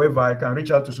 However, I can reach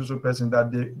out to social person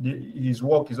that his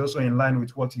work is also in line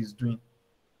with what he's doing.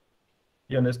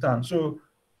 You understand? So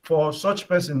for such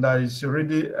person that is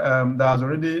already that has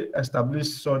already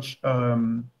established such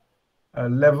a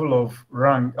level of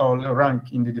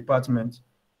rank in the department,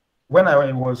 when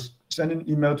I was sending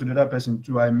email to the other person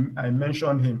too, I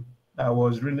mentioned him. I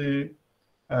was really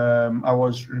I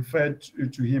was referred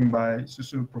to him by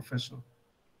social professor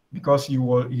because he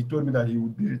told me that he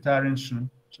would be retiring soon,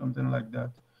 something like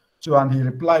that. So and he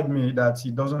replied me that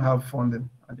he doesn't have funding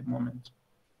at the moment.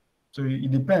 So it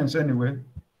depends anyway.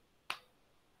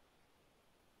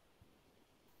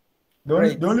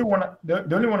 Great. The only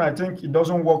one I think it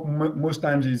doesn't work most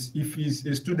times is if he's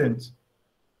a student.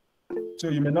 So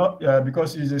you may not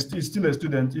because he's still a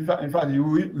student. In fact,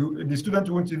 the student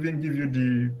won't even give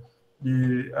you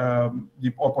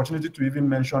the opportunity to even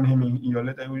mention him in your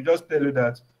letter. He will just tell you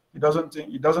that he doesn't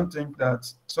think that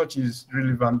such is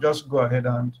relevant. Just go ahead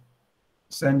and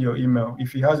send your email.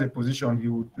 If he has a position, he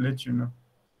would let you know.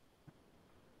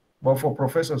 But for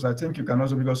professors, I think you can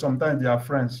also, because sometimes they are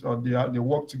friends or they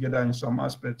work together in some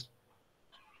aspects.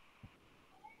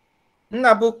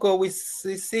 Nabuko, we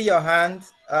see your hand.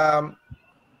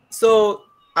 So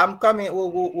I'm coming.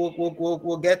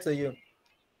 We'll get to you.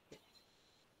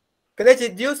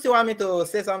 Kelechi, do you still want me to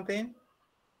say something?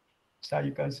 Sir,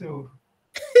 you can say.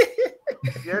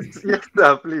 Yes, yes,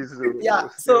 sir, please. Yeah.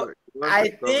 So I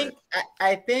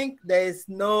think there is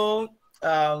no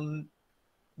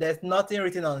there's nothing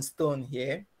written on stone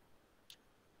here.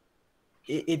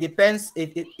 It depends.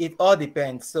 It all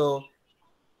depends. So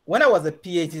when I was a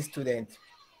PhD student,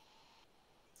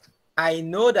 I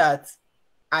know that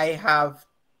I have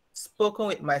spoken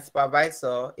with my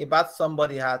supervisor about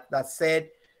somebody that said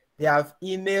they have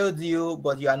emailed you,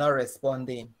 but you are not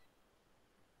responding.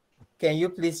 Can you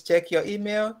please check your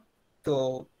email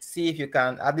to see if you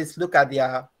can at least look at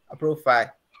their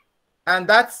profile? And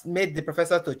that's made the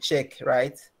professor to check,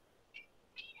 right?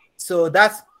 So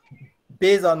that's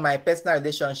based on my personal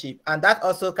relationship. And that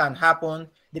also can happen.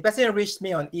 The person reached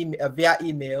me on email via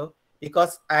email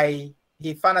because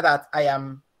he found out that I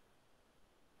am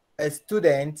a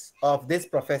student of this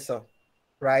professor,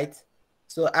 right?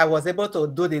 So I was able to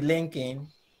do the linking.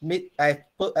 I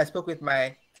spoke with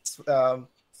my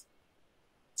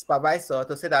supervisor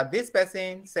to say that this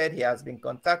person said he has been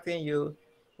contacting you,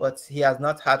 but he has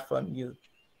not heard from you.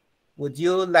 Would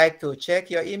you like to check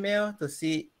your email to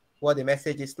see what the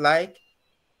message is like?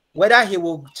 Whether he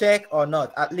will check or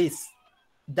not, at least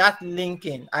that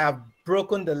linking, I have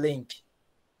broken the link,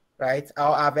 right?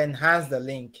 I've enhanced the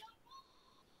link.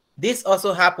 This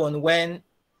also happened when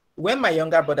my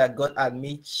younger brother got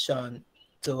admission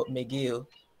to McGill.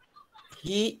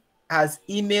 He has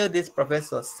emailed this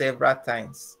professor several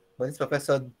times, but this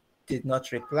professor did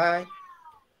not reply.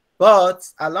 But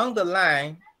along the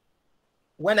line,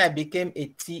 when I became a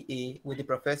TA with the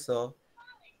professor,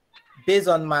 based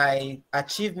on my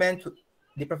achievement,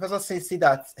 the professor see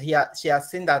that she has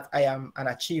seen that I am an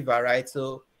achiever, right?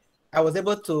 So I was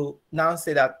able to now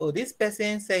say that, oh, this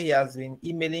person said he has been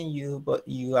emailing you, but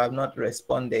you have not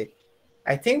responded.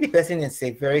 I think the person is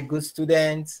a very good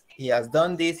student. He has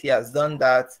done this, he has done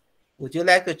that. Would you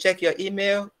like to check your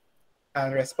email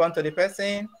and respond to the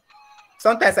person?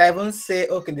 Sometimes I even say,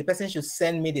 okay, the person should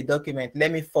send me the document.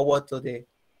 Let me forward to the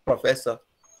professor.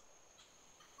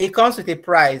 It comes with a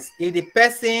price. If the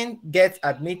person gets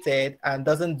admitted and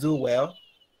doesn't do well,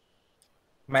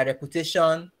 my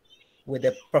reputation with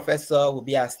the professor will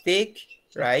be at stake,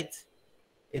 right?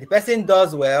 If the person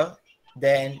does well,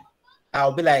 then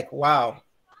I'll be like, wow,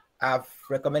 I've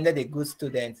recommended a good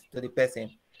student to the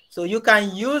person. So you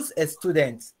can use a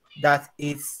student that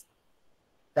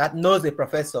knows the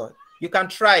professor. You can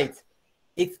try it.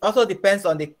 It also depends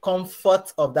on the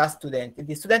comfort of that student. If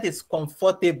the student is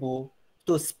comfortable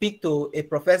to speak to a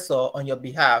professor on your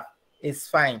behalf, it's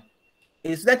fine.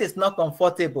 If the student is not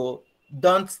comfortable,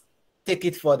 don't take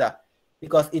it further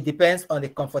because it depends on the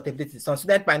comfortability. Some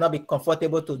students might not be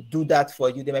comfortable to do that for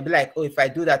you. They might be like, oh, if I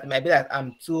do that, it might be like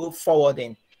I'm too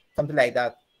forwarding, something like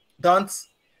that. Don't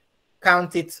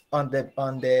count it on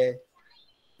the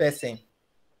person.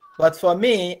 But for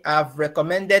me, I've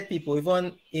recommended people,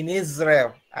 even in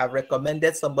Israel, I've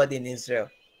recommended somebody in Israel.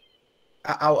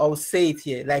 I'll say it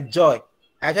here, like Joy.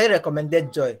 I actually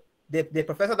recommended Joy. The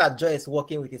professor that Joy is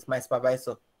working with is my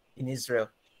supervisor in Israel.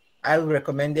 I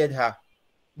recommended her.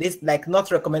 This, like,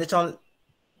 not recommendation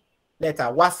letter,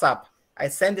 WhatsApp. I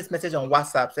sent this message on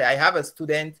WhatsApp. Say, I have a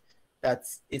student that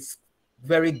is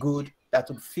very good that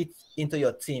would fit into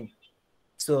your team.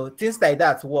 So things like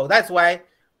that work. That's why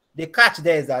the catch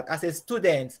there is that as a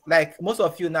student, like most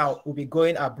of you now will be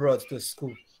going abroad to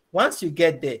school. Once you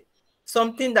get there,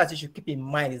 something that you should keep in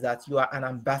mind is that you are an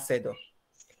ambassador.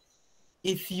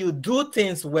 if you do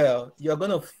things well, you're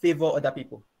going to favor other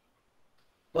people.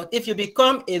 But if you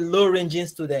become a low-ranging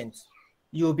student,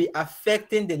 you'll be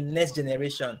affecting the next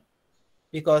generation.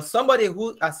 Because somebody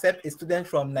who accepts a student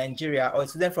from Nigeria or a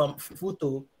student from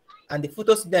Futo, and the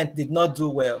Futo student did not do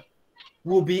well,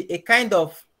 will be a kind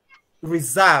of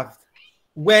reserved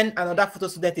when another Futo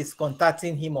student is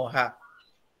contacting him or her.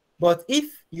 But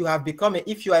if you have become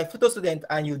if you are a Futo student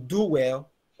and you do well,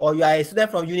 or you are a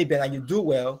student from Uniben and you do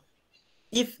well,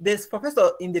 if this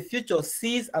professor in the future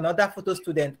sees another Futo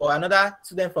student or another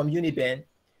student from Uniben,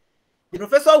 the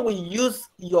professor will use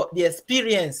the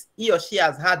experience he or she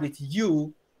has had with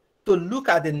you to look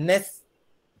at the next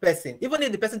person, even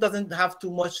if the person doesn't have too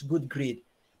much good grade,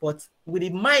 but with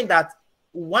in mind that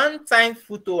one time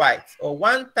Futoite or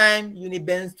one time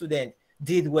Uniben student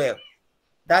did well,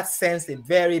 that sends a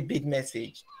very big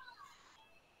message.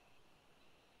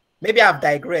 Maybe I've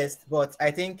digressed, but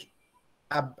I think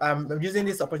I'm using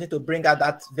this opportunity to bring out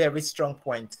that very strong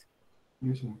point.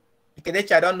 Yes, sir.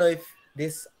 Kelechi, I don't know if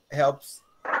this helps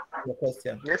your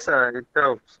question. Yes, sir. It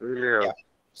helps. Really helps. Yeah.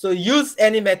 So use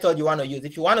any method you want to use.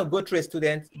 If you want to go through a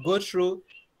student, go through.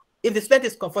 If the student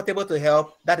is comfortable to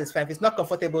help, that is fine. If it's not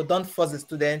comfortable, don't force the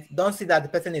student. Don't see that the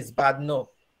person is bad. No.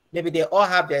 Maybe they all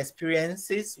have their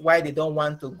experiences why they don't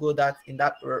want to go in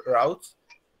that route.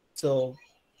 So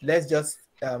let's just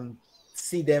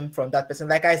see them from that person.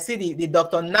 Like I see the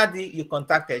Dr. Nadi you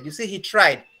contacted. You see, he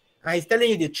tried and he's telling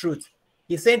you the truth.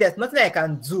 He's saying there's nothing I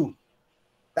can do.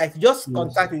 Like just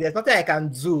contact it. There's nothing I can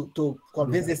do to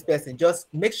convince this person.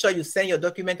 Just make sure you send your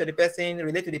document to the person,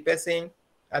 relate to the person,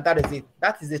 and that is it.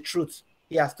 That is the truth.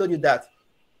 He has told you that.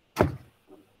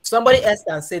 Somebody else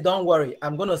can say, don't worry,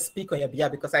 I'm going to speak on your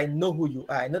behalf because I know who you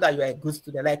are. I know that you are a good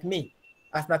student like me.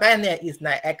 As Nathaniel is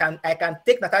now, I can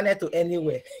take Nathaniel to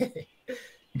anywhere.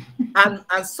 and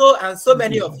so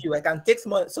many of you, I can take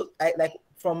small. So like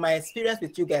from my experience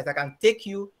with you guys, I can take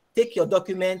your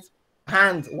documents,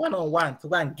 hand one-on-one to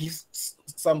go and give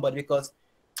somebody because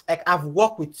like I've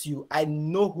worked with you. I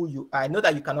know who you are. I know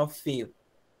that you cannot fail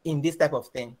in this type of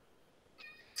thing.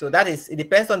 So it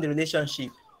depends on the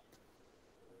relationship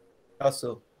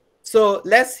also. So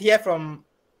let's hear from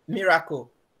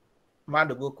Miracle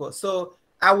Madoboko. So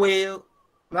I will,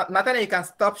 Nathaniel, you can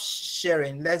stop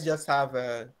sharing. Let's just have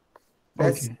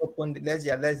let's open,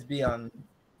 let's be on.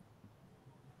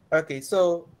 Okay,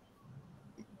 so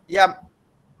yeah,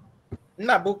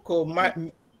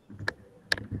 Nabuko,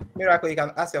 Miracle, you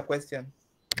can ask your question.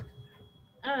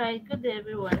 All right, good day,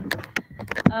 everyone.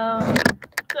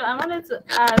 So I wanted to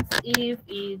ask if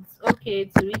it's okay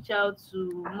to reach out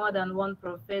to more than one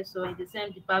professor in the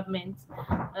same department.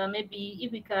 Maybe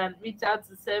if we can reach out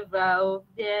to several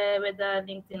there, whether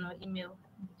LinkedIn or email,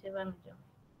 whichever medium.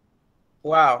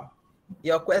 Wow,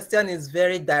 your question is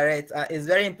very direct. It's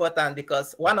very important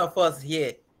because one of us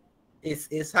here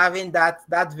is having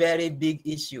that very big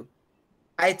issue.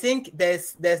 I think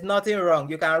there's nothing wrong.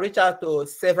 You can reach out to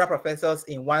several professors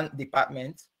in one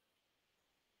department.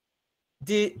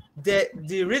 The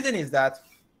reason is that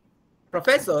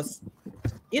professors,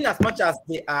 in as much as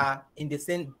they are in the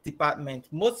same department,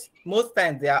 most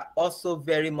times they are also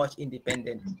very much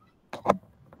independent.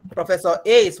 Professor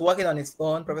A is working on his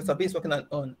own, Professor B is working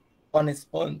on his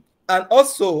own, and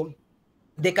also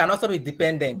they can also be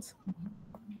dependent.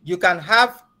 You can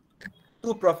have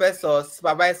two professors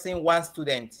supervising one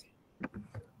student.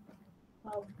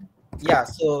 Yeah,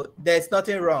 so there's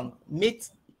nothing wrong.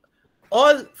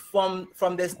 All from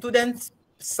the student's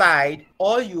side,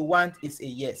 all you want is a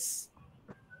yes.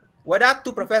 Whether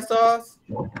two professors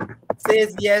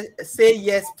say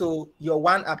yes to your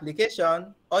one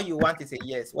application, all you want is a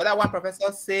yes. Whether one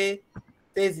professor says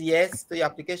yes to your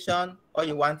application, all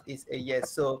you want is a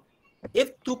yes. So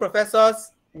if two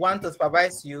professors want to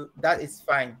supervise you, that is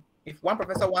fine. If one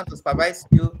professor wants to supervise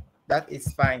you, that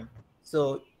is fine.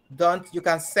 So you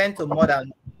can send to more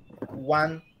than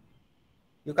one.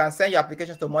 You can send your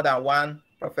applications to more than one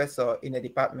professor in a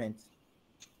department.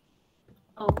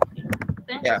 Okay.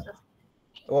 Thank you, sir.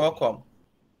 Welcome.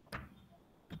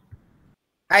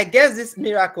 I guess this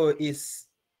Miracle is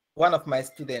one of my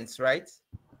students, right?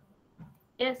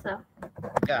 Yes, sir.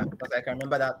 Yeah, because I can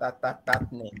remember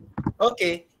that name.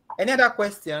 Okay. Any other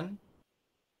question?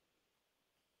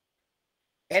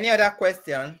 Any other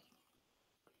question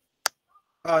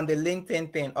on the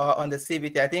LinkedIn thing or on the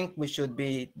CBT? I think we should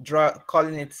be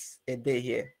calling it a day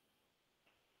here.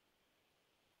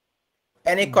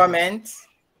 Any comments?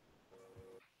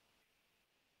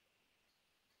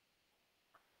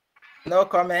 No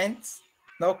comments?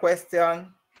 No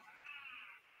question?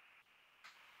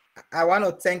 I want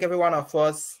to thank every one of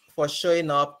us for showing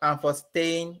up and for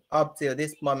staying up till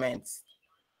this moment.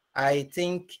 I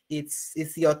think it's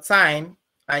your time,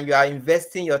 and you are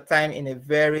investing your time in a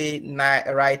very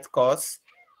right course.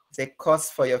 It's a course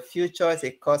for your future, it's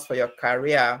a course for your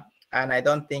career, and I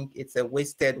don't think it's a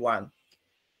wasted one.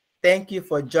 Thank you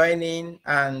for joining,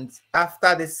 and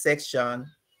after this section,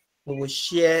 we will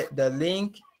share the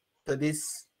link to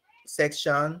this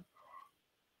section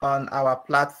on our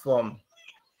platform.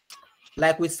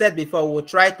 Like we said before, we'll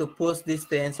try to post these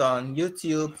things on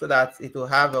YouTube so that it will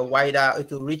have a wider,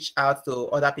 it will reach out to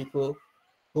other people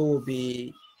who will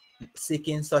be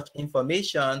seeking such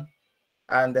information.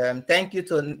 And thank you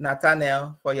to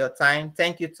Nathaniel for your time.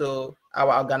 Thank you to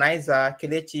our organizer,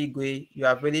 Kelechi Igwe. You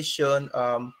have really shown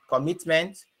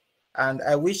commitment. And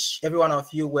I wish every one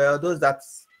of you well. Those that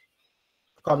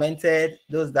commented,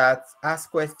 those that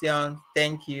asked questions,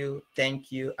 thank you,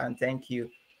 and thank you.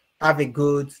 Have a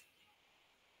good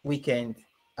weekend.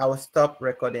 I will stop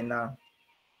recording now.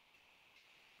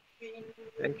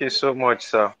 Thank you so much,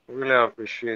 sir. Really appreciate